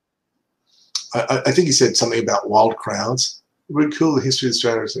 I think he said something about wild crowds. It would be cool, the history of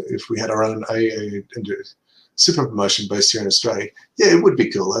Australia, if we had our own AA super promotion based here in Australia. Yeah, it would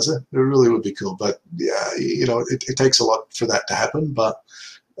be cool, Lazar. It really would be cool. But yeah, you know, it takes a lot for that to happen. But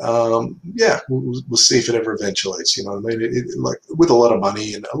yeah, we'll see if it ever eventuates. You know what I mean? Like with a lot of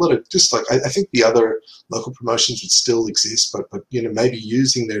money and a lot of just like, I think the other local promotions would still exist, but you know, maybe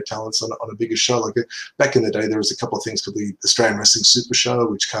using their talents on a bigger show. Like back in the day, there was a couple of things called the Australian Wrestling Super Show,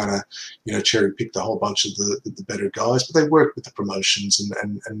 which kind of, you know, cherry picked a whole bunch of the better guys, but they worked with the promotions and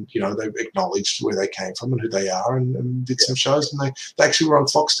you know, they acknowledged where they came from and who they are, and did some shows, and they actually were on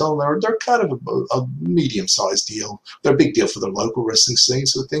Foxtel, and they're kind of a medium-sized deal. They're a big deal for the local wrestling scene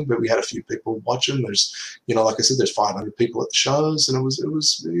sort of thing, but we had a few people watching. There's, you know, like I said, there's 500 people at the shows, and it was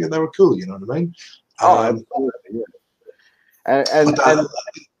yeah, they were cool. You know what I mean? absolutely, yeah. And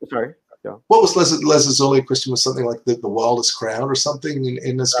sorry. Yeah. What was Les's earlier question? Was something like the wildest crowd or something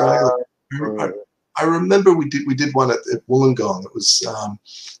in Australia? I remember we did one at Wollongong.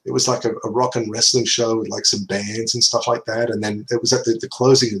 It was like a rock and wrestling show with like some bands and stuff like that. And then it was at the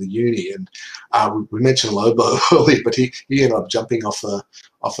closing of the uni. And we mentioned Lobo earlier, but he ended up jumping off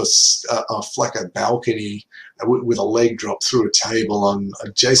like a balcony with a leg drop through a table on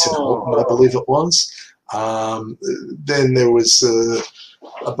Jason Horton, I believe it was. Then there was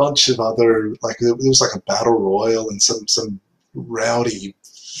a bunch of other, like there was like a battle royal, and some rowdy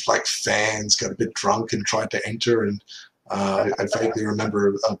like fans got a bit drunk and tried to enter, and I vaguely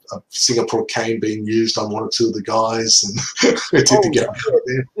remember a Singapore cane being used on 1 or 2 of the guys, and to get out of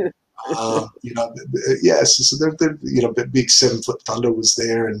there. You know, yes, so they're you know, Big 7 Foot Thunder was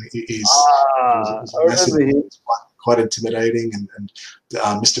there, and he's quite intimidating, and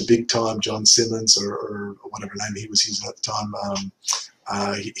Mr. Big Time John Simmons or whatever name he was using at the time,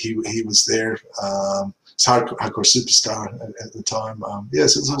 he was there. Hardcore Superstar at the time.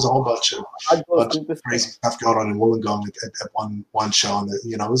 Yes, there was a whole bunch of crazy stuff going on in Wollongong at one show, and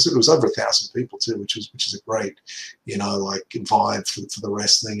you know, it was over 1,000 people too, which is a great, you know, like vibe for the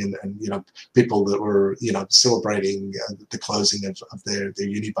wrestling, and you know, people that were, you know, celebrating the closing of their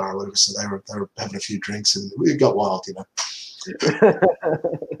uni bar or whatever, so they were having a few drinks, and it got wild, you know.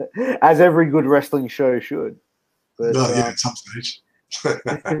 As every good wrestling show should. But, yeah, at some stage.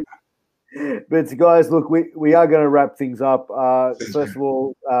 But guys, look, we are going to wrap things up. First of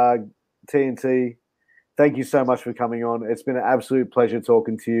all, TNT, thank you so much for coming on. It's been an absolute pleasure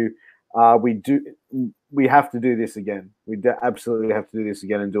talking to you. We have to do this again. We absolutely have to do this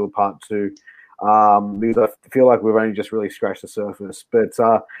again and do a part 2. Because I feel like we've only just really scratched the surface. But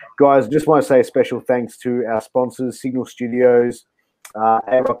guys, just want to say a special thanks to our sponsors, Signal Studios,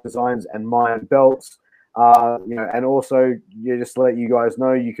 A-Rock Designs, and Mayan Belts. You know, and also, just to let you guys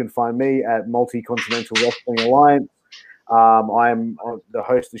know, you can find me at Multi-Continental Wrestling Alliance. I'm the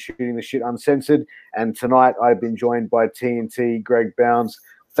host of Shooting the Shit Uncensored, and tonight I've been joined by TNT, Greg Bounds.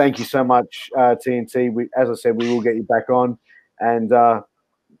 Thank you so much, TNT. As I said, we will get you back on, and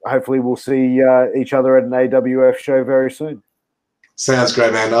hopefully we'll see each other at an AWF show very soon. Sounds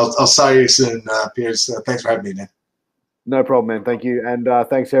great, man. I'll see you soon, Piers. Thanks for having me, man. No problem, man. Thank you, and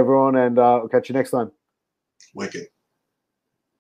thanks everyone, and I'll catch you next time. Wicked.